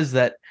get guys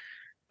that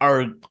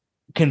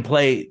can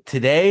play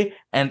today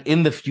and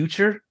in the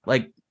future,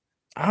 like,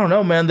 I don't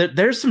know, man.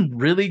 There's some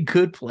really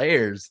good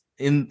players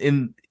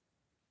in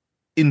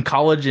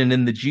college and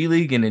in the G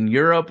League and in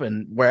Europe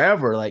and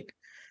wherever. Like,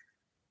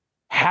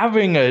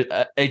 having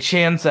a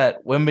chance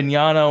at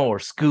Wembanyama or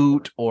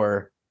Scoot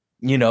or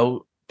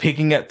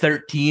picking at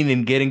 13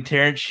 and getting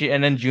Terrence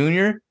Shannon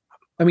Jr.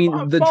 I mean,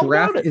 the all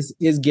draft about it.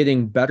 is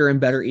getting better and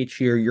better each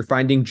year. You're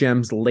finding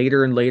gems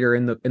later and later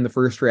in the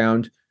first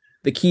round.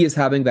 The key is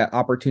having that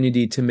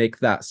opportunity to make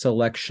that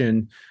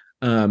selection,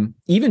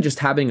 even just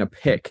having a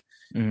pick.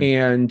 Mhm.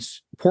 And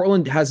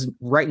Portland has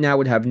right now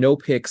would have no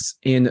picks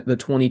in the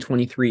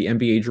 2023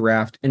 NBA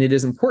draft. And it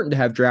is important to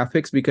have draft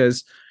picks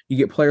because you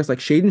get players like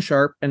Shaden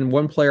Sharp, and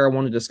one player I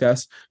want to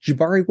discuss,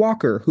 Jabari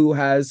Walker, who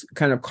has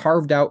kind of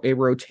carved out a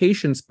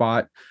rotation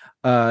spot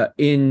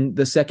in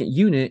the second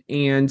unit.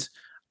 And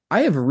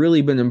I have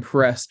really been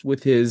impressed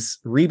with his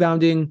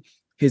rebounding,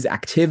 his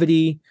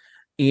activity,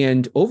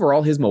 and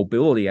overall his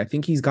mobility. I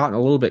think he's gotten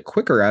a little bit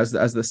quicker as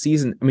the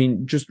season. I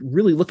mean, just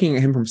really looking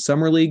at him from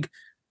summer league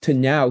to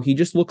now, he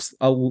just looks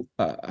a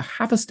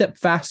half a step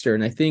faster.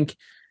 And I think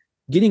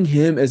getting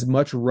him as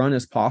much run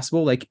as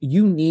possible, like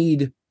you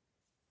need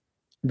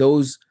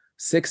those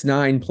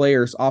 6'9"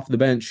 players off the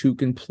bench who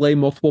can play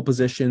multiple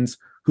positions,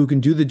 who can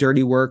do the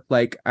dirty work.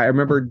 Like I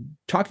remember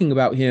talking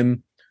about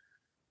him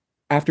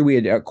after we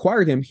had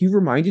acquired him, he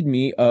reminded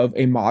me of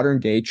a modern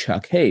day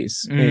Chuck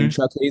Hayes. And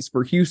Chuck Hayes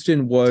for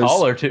Houston was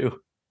taller too.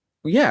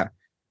 Yeah,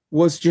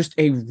 was just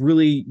a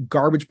really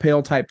garbage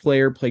pail type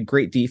player, played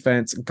great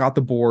defense, got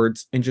the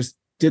boards, and just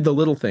did the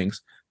little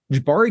things.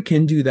 Jabari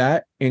can do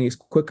that, and he's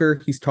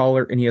quicker, he's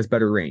taller, and he has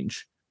better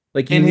range.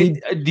 Like, do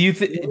you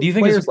think his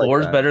players like floor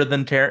is that. better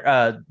than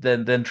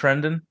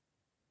Trendon?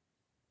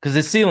 Because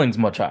his ceiling's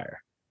much higher.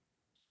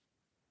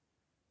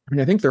 I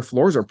mean, I think their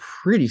floors are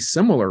pretty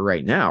similar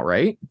right now,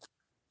 right?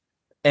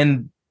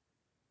 And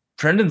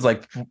Trendon's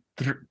like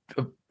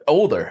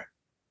older.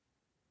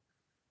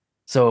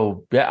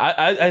 So yeah,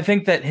 I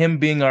think that him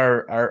being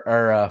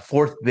our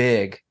fourth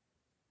big,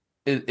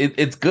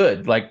 it's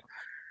good. Like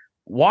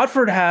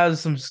Watford has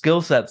some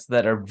skill sets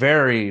that are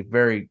very,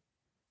 very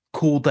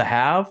cool to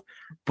have,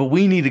 but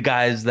we need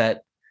guys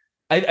that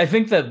I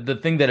think that the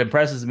thing that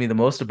impresses me the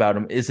most about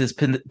him is his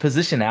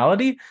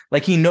positionality.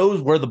 Like he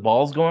knows where the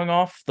ball's going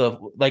off.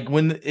 Like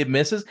when it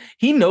misses,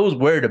 he knows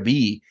where to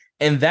be.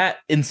 And that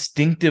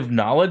instinctive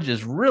knowledge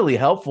is really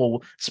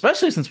helpful,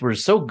 especially since we're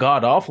so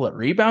god awful at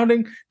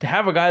rebounding. To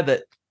have a guy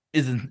that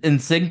is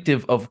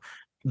instinctive of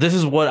this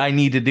is what I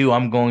need to do,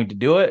 I'm going to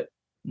do it.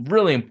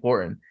 Really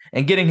important.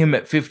 And getting him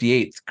at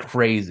 58 is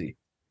crazy.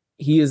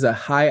 He is a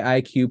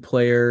high IQ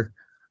player.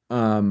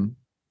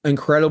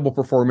 Incredible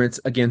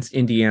performance against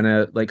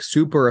Indiana, like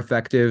super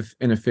effective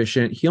and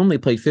efficient. He only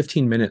played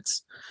 15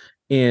 minutes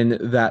in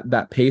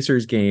that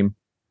Pacers game.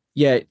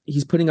 Yet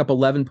he's putting up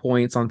 11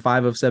 points on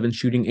 5 of 7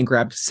 shooting and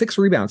grabbed 6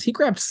 rebounds. He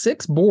grabbed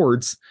 6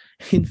 boards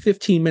in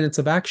 15 minutes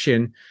of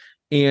action.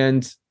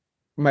 And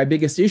my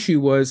biggest issue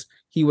was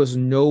he was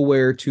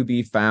nowhere to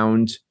be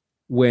found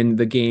when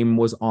the game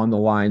was on the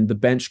line. The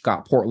bench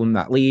got Portland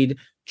that lead.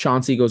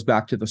 Chauncey goes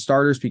back to the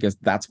starters because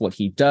that's what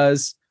he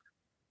does.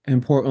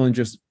 And Portland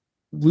just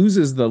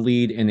loses the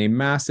lead in a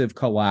massive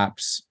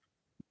collapse.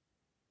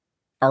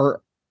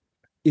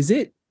 Is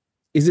it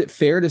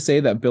fair to say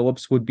that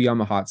Billups would be on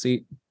the hot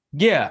seat?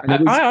 Yeah,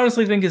 I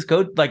honestly think his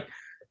coach, like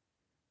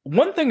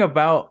one thing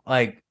about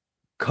like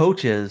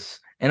coaches,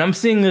 and I'm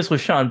seeing this with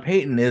Sean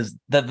Payton, is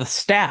that the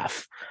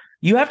staff,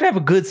 you have to have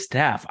a good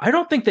staff. I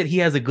don't think that he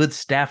has a good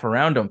staff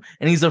around him,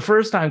 and he's a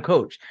first-time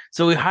coach.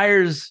 So he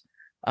hires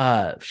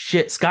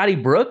Scotty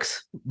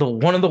Brooks,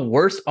 one of the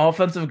worst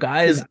offensive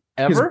guys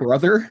ever. His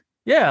brother.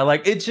 Yeah,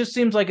 like it just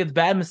seems like it's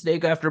bad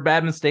mistake after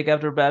bad mistake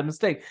after bad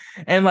mistake.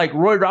 And like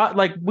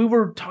we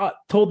were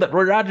told that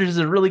Roy Rogers is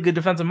a really good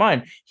defensive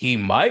mind. He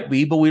might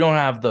be, but we don't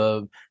have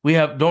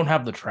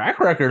the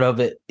track record of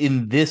it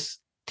in this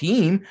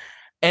team.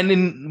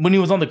 And when he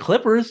was on the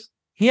Clippers,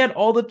 he had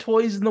all the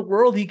toys in the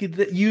world he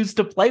could use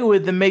to play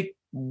with and make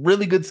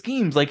really good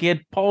schemes. Like he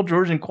had Paul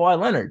George and Kawhi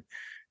Leonard.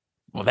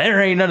 Well,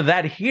 there ain't none of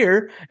that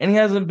here, and he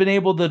hasn't been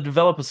able to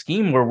develop a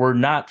scheme where we're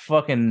not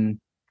fucking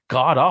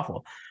god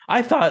awful.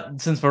 I thought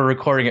since we're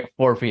recording at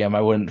 4 p.m.,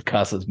 I wouldn't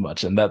cuss as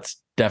much, and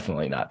that's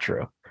definitely not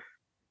true.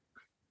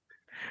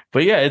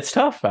 But yeah, it's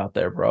tough out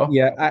there, bro.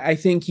 Yeah, I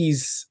think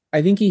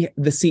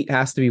the seat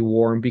has to be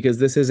warm because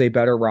this is a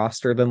better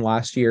roster than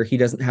last year. He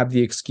doesn't have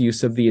the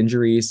excuse of the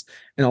injuries,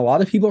 and a lot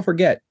of people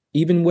forget,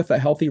 even with a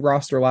healthy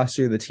roster last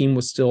year, the team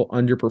was still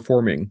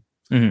underperforming.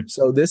 Mm-hmm.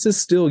 So this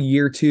is still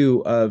year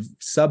 2 of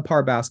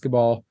subpar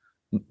basketball,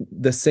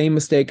 the same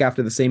mistake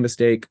after the same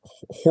mistake,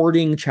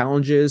 hoarding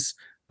challenges,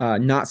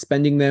 not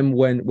spending them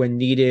when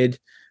needed.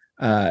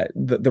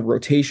 The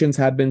rotations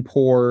have been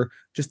poor.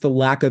 Just the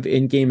lack of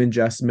in-game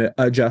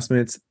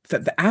adjustments.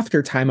 The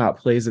after timeout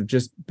plays have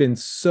just been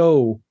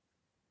so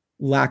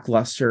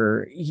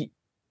lackluster.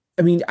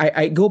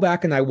 I go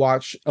back and I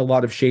watch a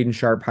lot of Shaden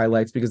Sharp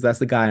highlights because that's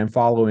the guy I'm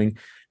following.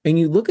 And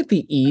you look at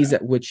the ease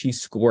at which he's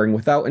scoring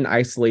without an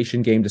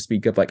isolation game to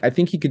speak of. Like, I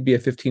think he could be a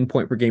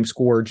 15-point per game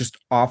scorer just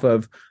off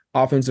of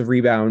offensive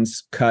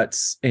rebounds,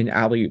 cuts, and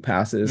alley-oop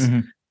passes.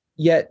 Mm-hmm.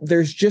 Yet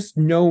there's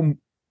no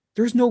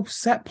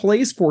set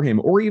plays for him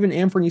or even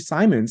Anthony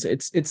Simons.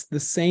 It's the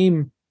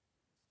same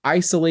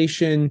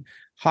isolation,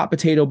 hot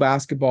potato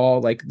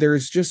basketball. Like,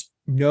 there's just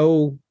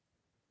no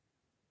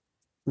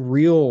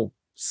real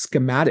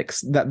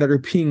schematics that are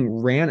being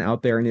ran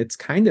out there, and it's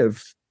kind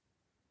of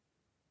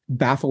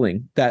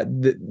baffling that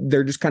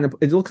they're just kind of,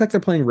 it looks like they're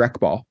playing rec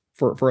ball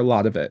for a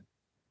lot of it.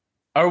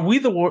 Are we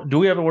do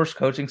we have the worst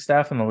coaching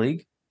staff in the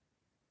league?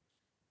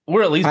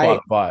 We're at least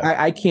bottom five.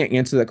 I can't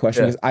answer that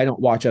question because I don't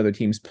watch other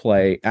teams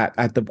play at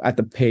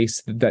the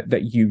pace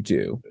that you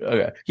do.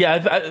 Okay.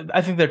 Yeah,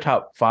 I think they're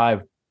top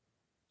five,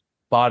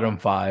 bottom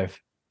five,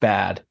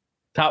 bad.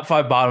 Top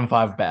five, bottom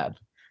five, bad.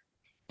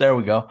 There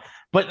we go.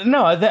 But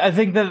no, I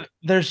think that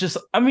there's just,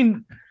 I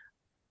mean,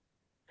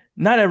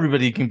 not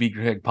everybody can be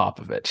Greg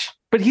Popovich,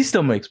 but he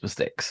still makes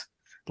mistakes.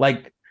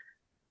 Like,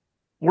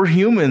 we're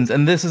humans,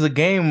 and this is a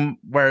game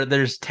where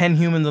there's 10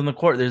 humans on the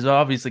court. There's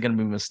obviously going to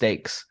be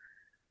mistakes.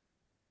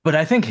 But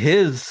I think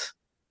his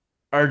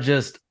are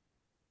just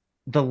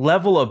the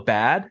level of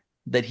bad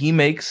that he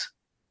makes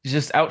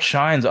just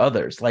outshines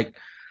others. Like,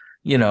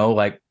 you know,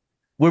 like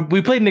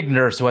we played Nick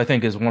Nurse, who I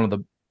think is one of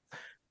the,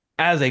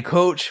 as a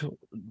coach,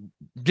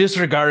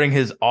 disregarding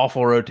his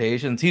awful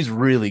rotations, he's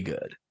really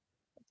good.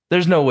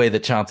 There's no way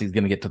that Chauncey's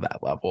going to get to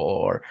that level,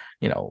 or,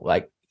 you know,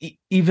 like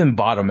even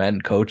bottom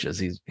end coaches.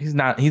 He's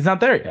not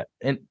there yet.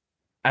 And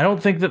I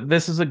don't think that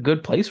this is a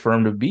good place for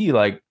him to be.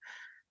 Like,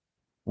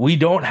 we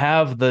don't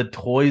have the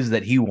toys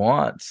that he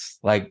wants.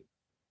 Like,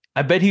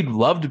 I bet he'd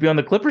love to be on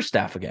the Clippers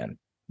staff again.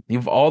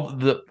 You've all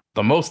the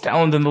most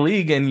talent in the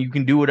league, and you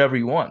can do whatever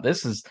you want.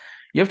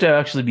 You have to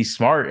actually be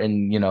smart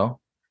and, you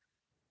know,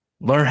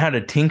 learn how to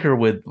tinker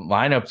with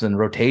lineups and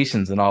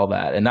rotations and all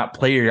that, and not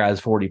play your guys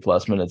 40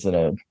 plus minutes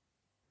in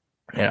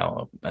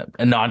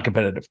a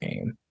non-competitive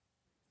game.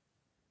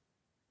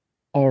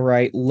 All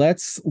right,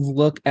 let's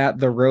look at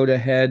the road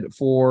ahead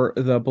for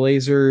the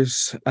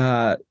Blazers.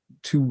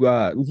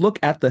 To look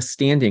at the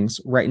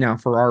standings right now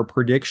for our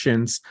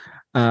predictions.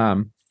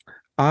 I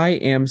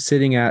am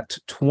sitting at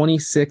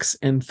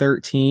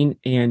 26-13,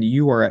 and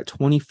you are at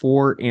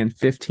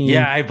 24-15.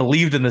 Yeah, I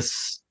believed in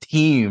this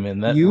team,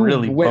 and that you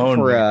really went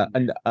for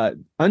me.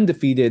 an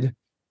undefeated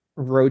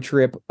road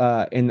trip,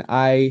 and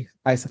I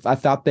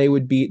thought they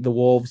would beat the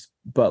Wolves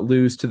but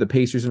lose to the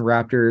Pacers and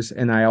Raptors,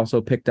 and I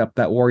also picked up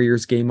that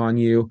Warriors game on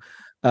you.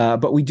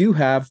 But we do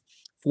have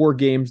 4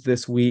 games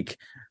this week,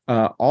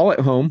 all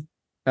at home.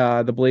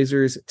 The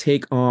Blazers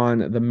take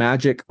on the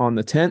Magic on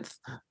the 10th.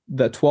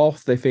 The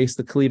 12th, they face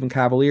the Cleveland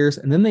Cavaliers,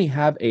 and then they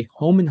have a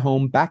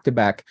home-and-home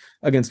back-to-back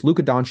against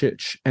Luka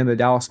Doncic and the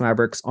Dallas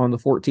Mavericks on the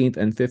 14th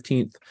and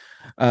 15th.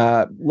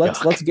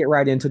 Let's get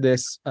right into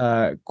this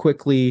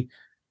quickly.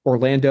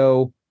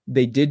 Orlando,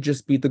 they did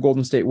just beat the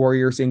Golden State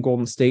Warriors in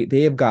Golden State.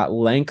 They have got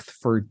length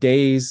for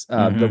days.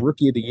 The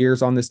rookie of the year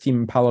is on this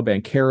team, Paolo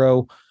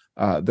Banchero.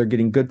 They're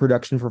getting good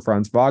production for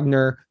Franz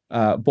Wagner.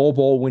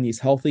 Bol, when he's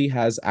healthy,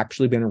 has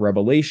actually been a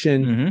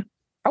revelation.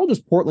 How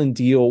does Portland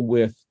deal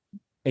with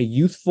a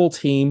youthful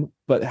team,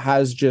 but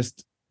has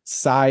just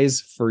size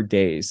for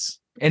days?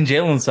 And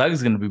Jalen Suggs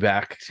is going to be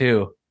back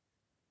too.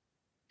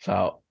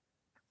 So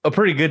a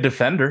pretty good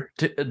defender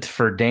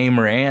for Dame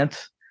Morant.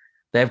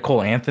 They have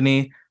Cole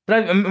Anthony.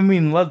 But I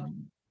mean,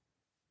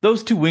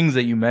 those 2 wings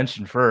that you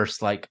mentioned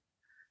first, like,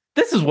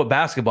 this is what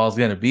basketball is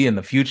going to be in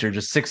the future.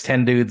 Just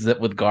 6'10" dudes that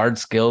with guard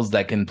skills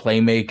that can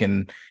play make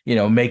and, you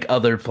know, make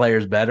other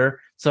players better.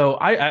 So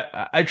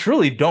I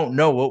truly don't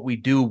know what we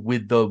do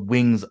with the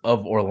wings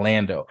of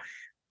Orlando.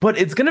 But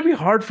it's going to be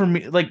hard for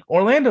me. Like,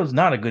 Orlando's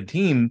not a good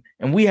team,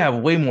 and we have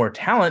way more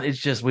talent. It's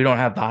just we don't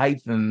have the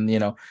height, and, you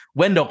know,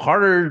 Wendell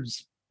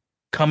Carter's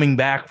coming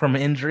back from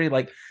injury.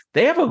 Like,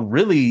 they have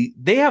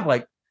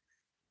like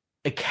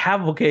a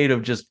cavalcade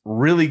of just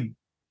really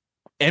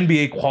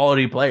NBA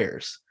quality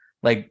players.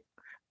 Like,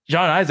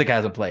 John Isaac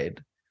hasn't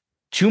played.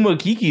 Chuma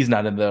Kiki's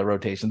not in the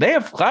rotation. They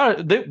have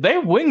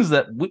wings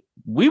that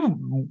we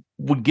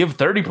would give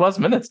 30 plus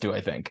minutes to,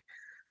 I think,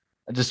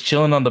 just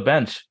chilling on the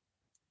bench.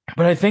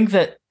 But I think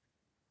that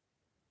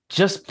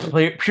just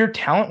pure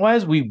talent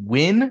wise, we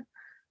win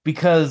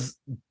because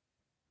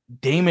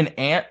Damon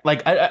Ant,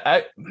 like,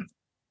 I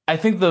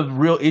think the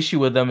real issue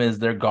with them is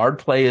their guard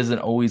play isn't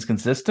always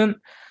consistent.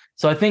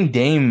 So I think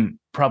Dame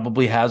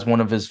probably has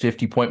one of his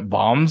 50-point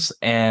bombs,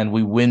 and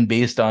we win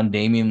based on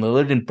Damian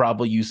Lillard and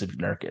probably Jusuf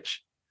Nurkic.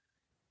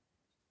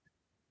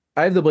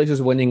 I have the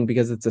Blazers winning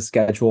because it's a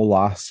schedule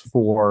loss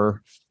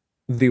for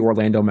the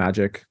Orlando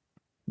Magic.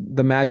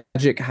 The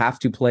Magic have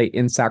to play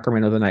in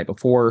Sacramento the night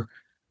before.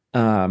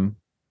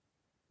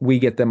 We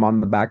get them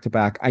on the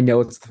back-to-back. I know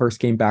it's the first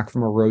game back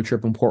from a road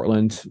trip in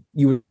Portland.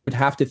 You would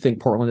have to think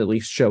Portland at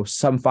least show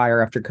some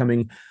fire after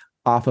coming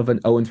off of an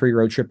 0-3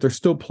 road trip. They're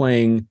still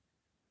playing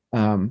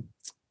not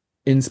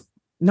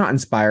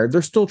inspired.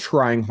 They're still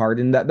trying hard,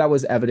 and that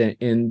was evident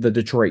in the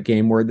Detroit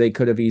game where they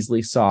could have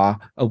easily saw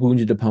a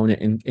wounded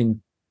opponent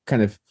and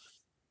kind of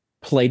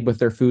played with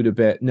their food a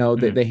bit. No,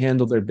 they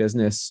handled their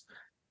business.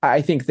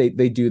 I think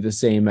they do the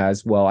same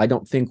as well. I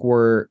don't think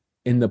we're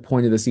in the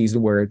point of the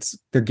season where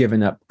they're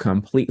giving up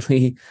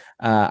completely.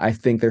 I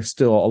think there's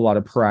still a lot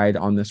of pride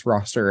on this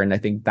roster, and I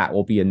think that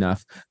will be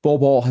enough.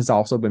 Bol has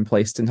also been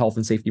placed in health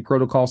and safety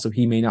protocol, so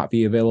he may not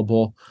be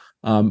available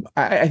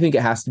I think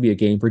it has to be a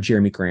game for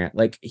Jeremy Grant.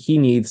 Like he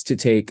needs to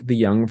take the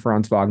young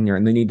Franz Wagner,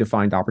 and they need to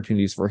find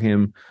opportunities for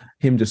him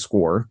to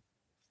score.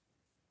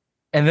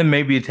 And then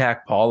maybe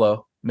attack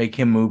Paulo, make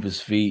him move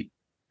his feet.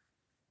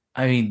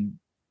 I mean,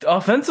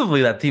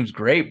 offensively, that team's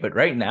great, but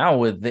right now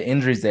with the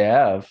injuries they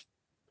have,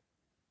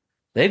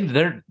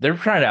 they're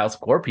trying to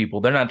outscore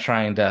people. They're not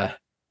trying to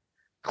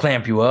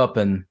clamp you up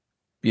and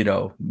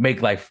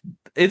make life.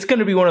 It's going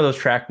to be one of those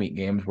track meet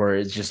games where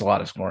it's just a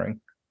lot of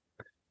scoring.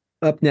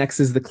 Up next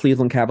is the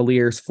Cleveland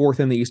Cavaliers, fourth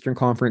in the Eastern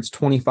Conference,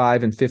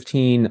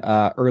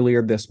 25-15.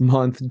 Earlier this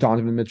month,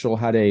 Donovan Mitchell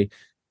had a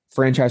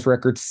franchise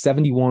record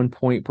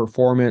 71-point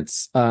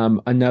performance.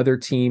 Another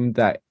team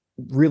that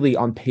really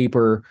on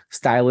paper,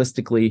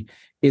 stylistically,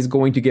 is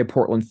going to get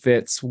Portland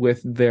fits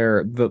with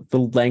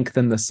the length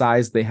and the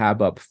size they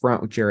have up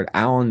front with Jared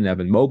Allen and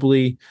Evan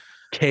Mobley.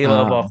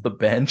 K-Love off the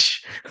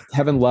bench.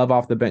 Kevin Love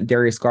off the bench.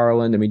 Darius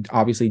Garland. I mean,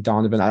 obviously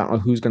Donovan. I don't know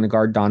who's going to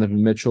guard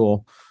Donovan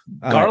Mitchell.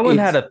 Garland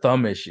had a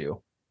thumb issue,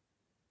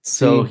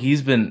 so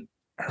he's been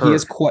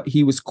hurt.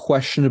 He was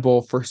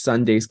questionable for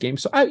Sunday's game.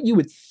 So you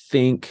would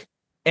think,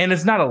 and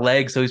it's not a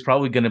leg, so he's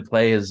probably going to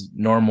play his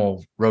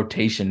normal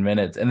rotation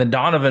minutes. And then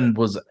Donovan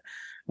was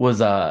it was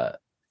a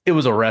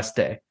rest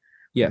day.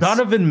 Yes.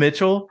 Donovan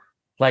Mitchell,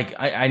 like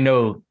I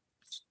know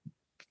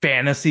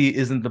fantasy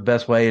isn't the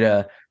best way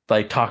to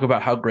like talk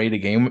about how great a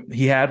game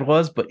he had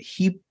was, but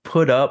he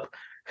put up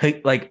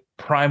like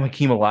prime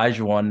Hakeem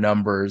Olajuwon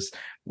numbers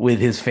with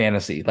his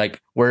fantasy, like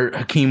where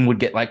Hakeem would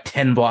get like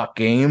 10 block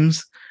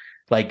games.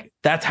 Like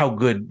that's how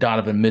good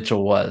Donovan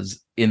Mitchell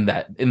was in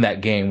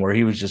that game, where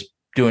he was just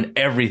doing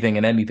everything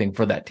and anything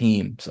for that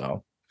team.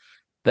 So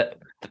that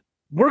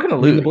we're going to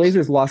lose. The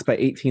Blazers lost by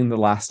 18 the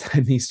last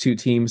time these two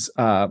teams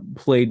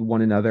played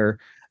one another.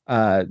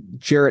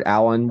 Jarrett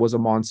Allen was a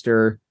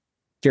monster.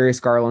 Darius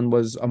Garland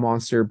was a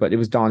monster, but it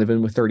was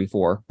Donovan with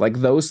 34. Like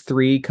those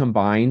three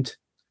combined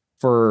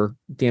for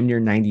damn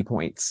near 90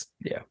 points.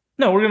 Yeah.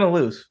 No, we're going to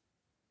lose.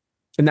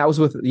 And that was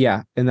with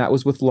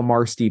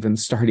Lamar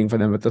Stevens starting for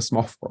them at the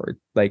small forward.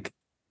 Like,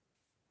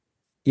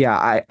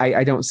 yeah,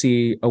 I don't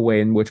see a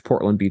way in which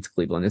Portland beats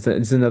Cleveland.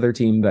 It's another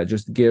team that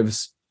just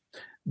gives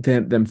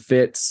them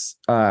fits.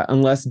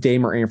 Unless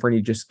Dame or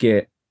Anthony just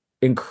get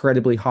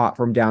incredibly hot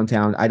from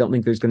downtown, I don't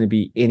think there's going to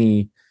be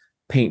any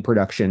paint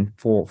production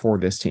for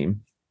this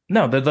team.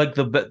 No, they're like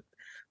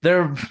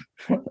they're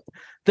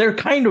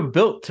kind of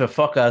built to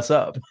fuck us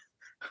up.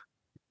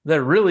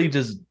 They're really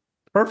just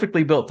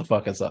perfectly built to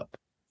fuck us up.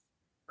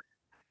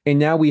 And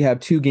now we have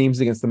two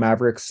games against the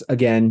Mavericks.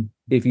 Again,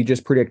 if you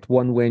just predict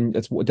one win,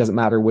 it doesn't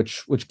matter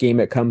which game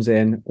it comes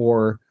in,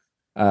 or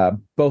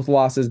both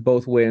losses,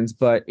 both wins.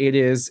 But it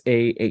is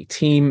a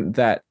team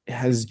that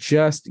has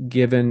just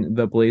given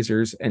the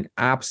Blazers an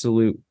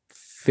absolute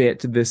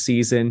fit this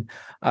season.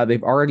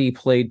 They've already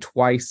played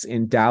twice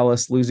in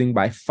Dallas, losing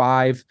by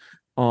 5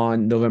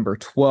 on November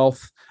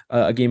 12th.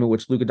 A game in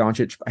which Luka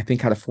Doncic, I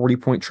think, had a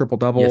 40-point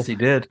triple-double. Yes, he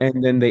did.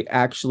 And then they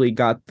actually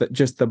got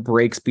just the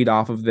brakes beat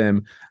off of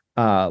them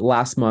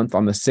last month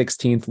on the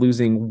 16th,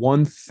 losing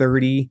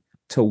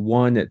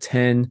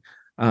 130-110.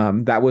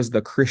 That was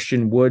the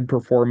Christian Wood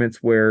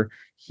performance where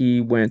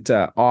he went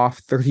off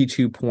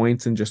 32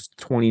 points in just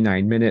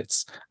 29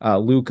 minutes.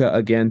 Luka,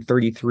 again,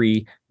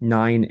 33,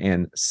 9,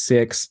 and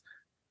 6.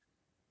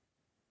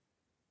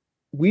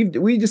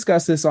 We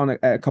discussed this on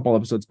a couple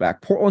episodes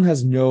back. Portland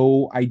has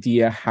no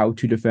idea how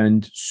to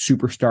defend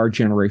superstar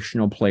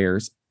generational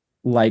players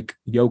like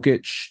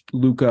Jokic,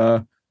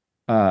 Luka,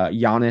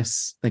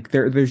 Giannis. Like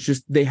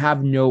they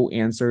have no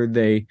answer.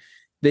 They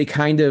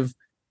kind of,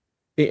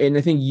 and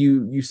I think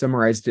you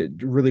summarized it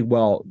really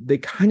well. They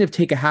kind of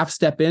take a half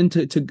step in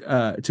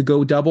to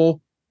go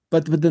double,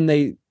 but then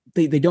they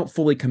don't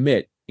fully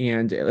commit,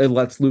 and it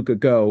lets Luka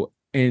go.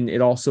 And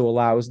it also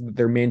allows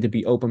their man to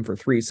be open for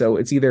three. So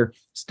it's either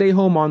stay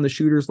home on the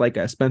shooters like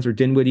Spencer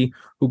Dinwiddie,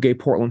 who gave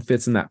Portland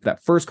fits in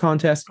that first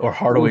contest, or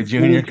Hardaway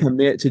Jr.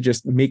 Commit to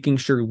just making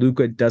sure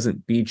Luka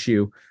doesn't beat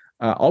you.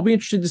 I'll be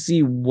interested to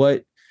see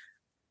what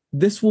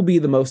this will be.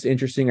 The most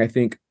interesting, I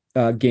think,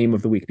 game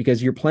of the week,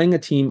 because you're playing a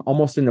team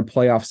almost in a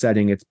playoff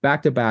setting. It's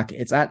back to back.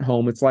 It's at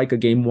home. It's like a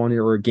game one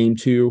or a game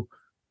two.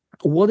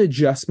 What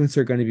adjustments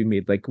are going to be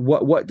made? Like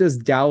what does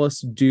Dallas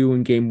do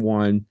in game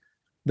one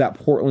that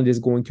Portland is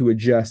going to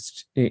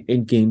adjust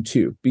in game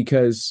two?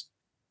 Because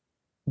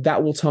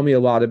that will tell me a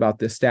lot about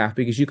this staff,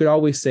 because you could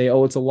always say,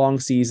 oh, it's a long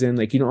season.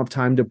 Like you don't have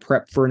time to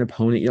prep for an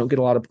opponent. You don't get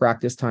a lot of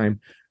practice time.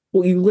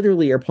 Well, you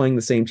literally are playing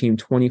the same team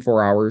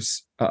 24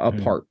 hours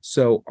apart.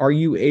 So are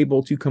you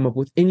able to come up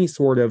with any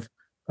sort of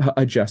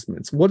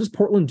adjustments? What does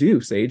Portland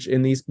do, Sage,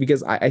 in these?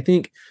 Because I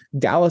think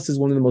Dallas is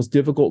one of the most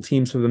difficult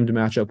teams for them to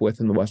match up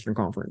with in the Western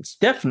Conference.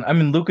 Definitely. I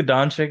mean, Luka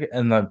Doncic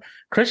and the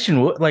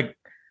Christian Wood, like,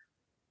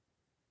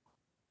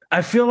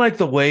 I feel like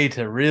the way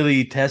to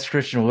really test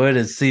Christian Wood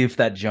is see if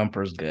that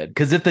jumper is good.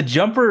 Because if the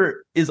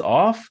jumper is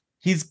off,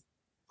 he's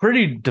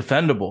pretty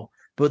defendable.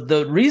 But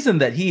the reason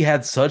that he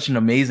had such an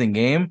amazing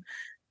game,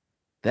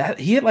 that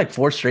he had like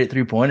 4 straight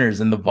 3-pointers,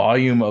 and the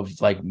volume of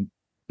like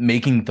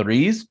making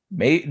threes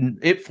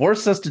it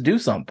forced us to do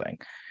something.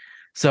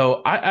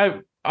 So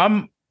I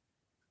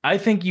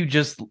think you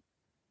just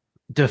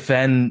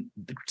defend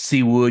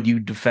Seawood, you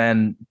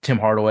defend Tim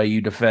Hardaway,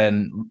 you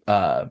defend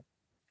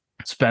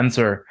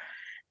Spencer,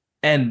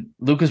 and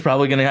Luke is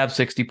probably going to have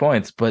 60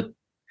 points, but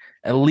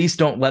at least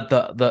don't let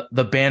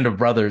the band of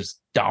brothers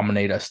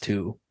dominate us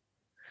too.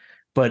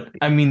 But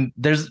I mean,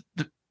 there's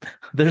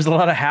a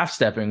lot of half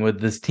stepping with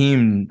this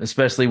team,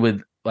 especially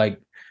with like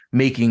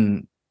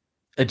making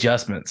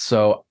adjustments.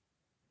 So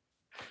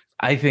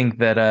I think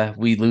that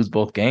we lose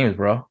both games,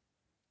 bro.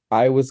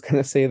 I was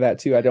gonna say that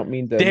too. I don't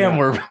mean to. Damn,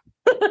 we're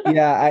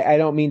Yeah, I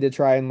don't mean to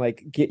try and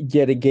like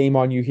get a game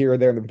on you here or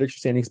there in the prediction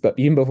standings, but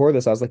even before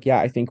this, I was like, yeah,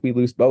 I think we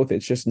lose both.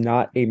 It's just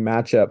not a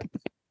matchup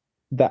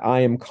that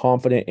I am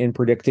confident in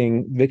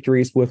predicting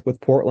victories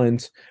with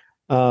Portland.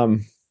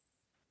 And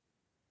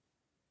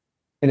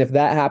if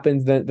that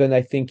happens, then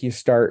I think you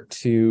start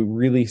to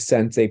really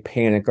sense a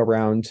panic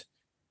around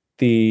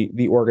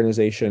the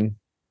organization.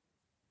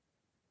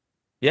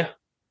 yeah.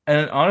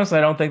 And honestly,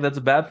 I don't think that's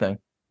a bad thing.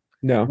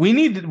 No, We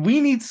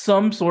need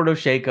some sort of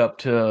shakeup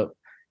to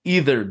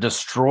either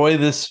destroy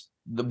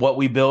what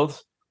we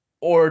built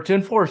or to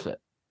enforce it.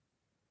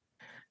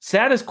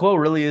 Status quo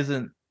really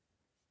isn't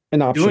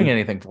an option. doing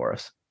anything for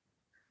us.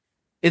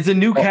 It's a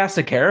new cast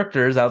of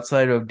characters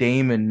outside of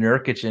Dame and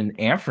Nurkic and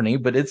Anthony,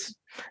 but it's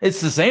the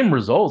same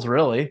results,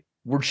 really.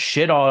 We're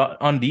shit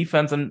on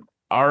defense and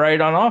all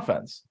right on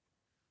offense.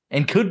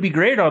 And could be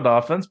great on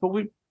offense, but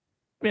we,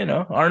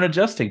 aren't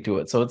adjusting to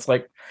it. So it's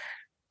like,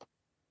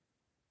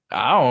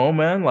 I don't know,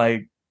 man,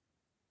 like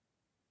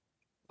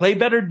play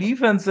better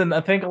defense, and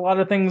I think a lot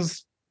of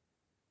things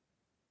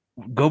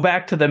go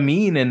back to the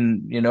mean,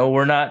 and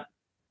we're not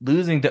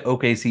losing to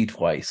OKC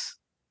twice.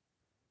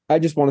 I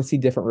just want to see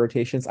different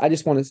rotations. I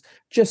just want to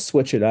just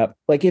switch it up.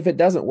 Like if it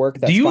doesn't work,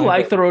 that's do you fine,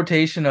 like the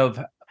rotation of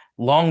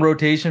long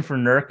rotation for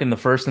Nurk in the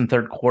first and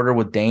third quarter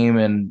with Dame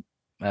and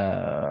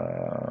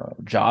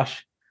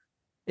Josh?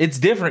 It's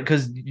different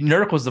because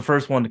Nurk was the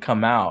first one to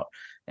come out,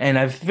 and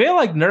I feel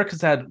like Nurk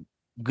has had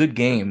good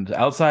games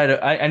outside of,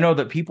 I know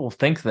that people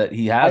think that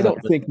he has. I don't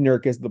think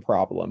Nurk is the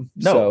problem.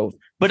 No, so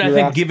but I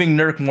think giving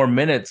Nurk more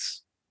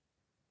minutes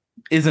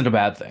isn't a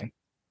bad thing.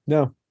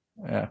 No.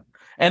 Yeah.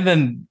 And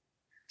then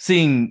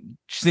seeing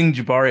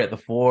Jabari at the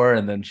 4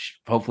 and then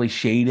hopefully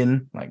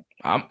Shaden, like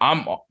I'm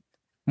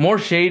more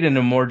Shaden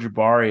and more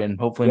Jabari and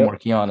hopefully more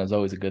Keon is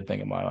always a good thing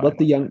in my mind. Let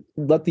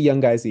the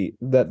young guys eat.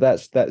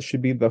 That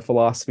should be the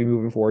philosophy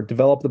moving forward.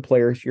 Develop the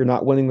players. You're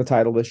not winning the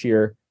title this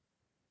year.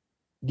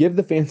 Give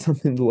the fans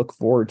something to look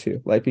forward to,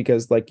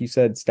 because like you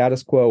said,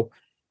 status quo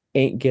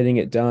ain't getting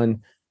it done.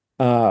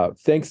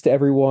 Thanks to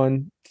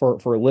everyone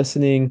for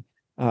listening.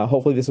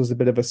 Hopefully this was a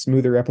bit of a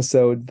smoother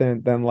episode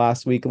than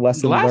last week.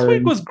 Last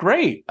week was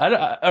great.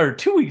 Or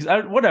 2 weeks,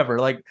 whatever.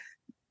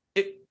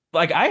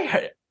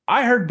 I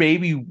heard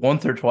baby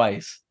once or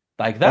twice.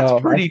 Like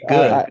that's pretty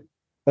good.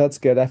 That's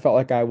good. I felt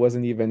like I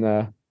wasn't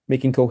even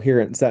making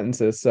coherent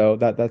sentences, so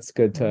that's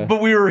good to.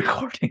 But we were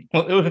recording.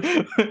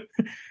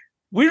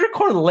 We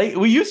record late.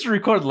 We used to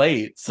record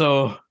late,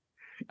 so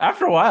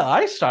after a while,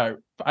 I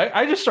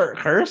just start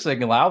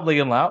cursing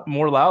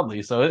more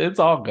loudly. So it's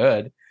all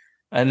good.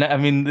 And I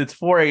mean, it's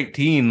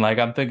 4:18. Like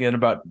I'm thinking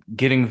about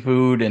getting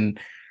food and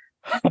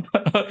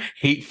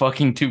hate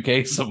fucking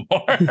 2K some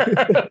more.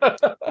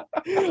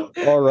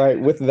 All right,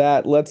 with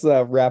that, let's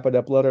wrap it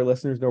up. Let our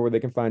listeners know where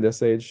they can find us,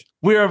 Sage.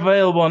 We're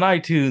available on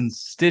iTunes,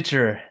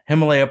 Stitcher,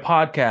 Himalaya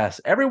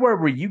Podcasts, everywhere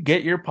where you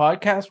get your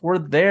podcast. We're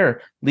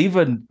there. Leave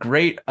a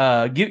great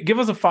give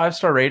us a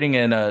 5-star rating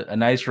and a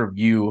nice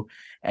review,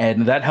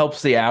 and that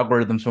helps the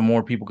algorithm so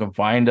more people can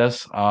find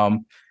us.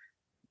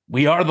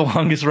 We are the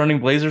longest running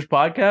Blazers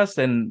podcast,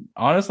 and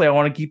honestly, I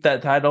want to keep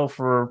that title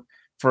for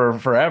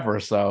forever.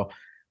 So,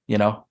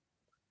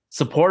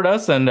 support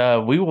us,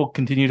 and we will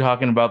continue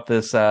talking about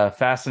this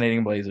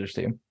fascinating Blazers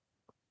team.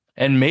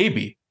 And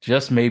maybe,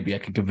 just maybe, I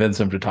can convince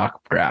him to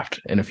talk draft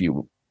in a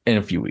few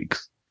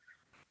weeks.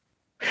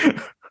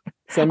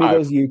 Send me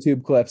those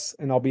YouTube clips,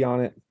 and I'll be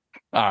on it.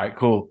 All right,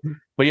 cool.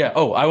 But yeah,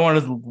 I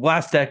wanted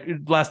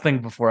last thing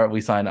before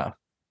we sign off.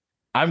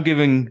 I'm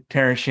giving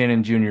Terrence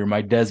Shannon Jr.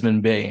 my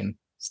Desmond Bane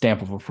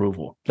stamp of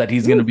approval that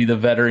he's going to be the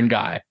veteran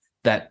guy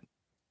that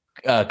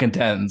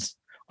contends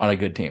on a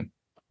good team.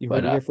 You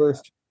heard it here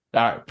first.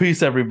 All right.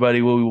 Peace,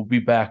 everybody. We will be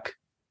back.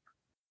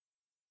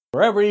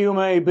 Wherever you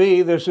may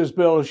be, this is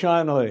Bill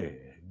Shinley.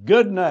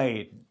 Good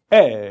night,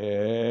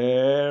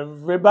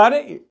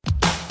 everybody.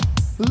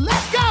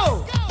 Let's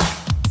go!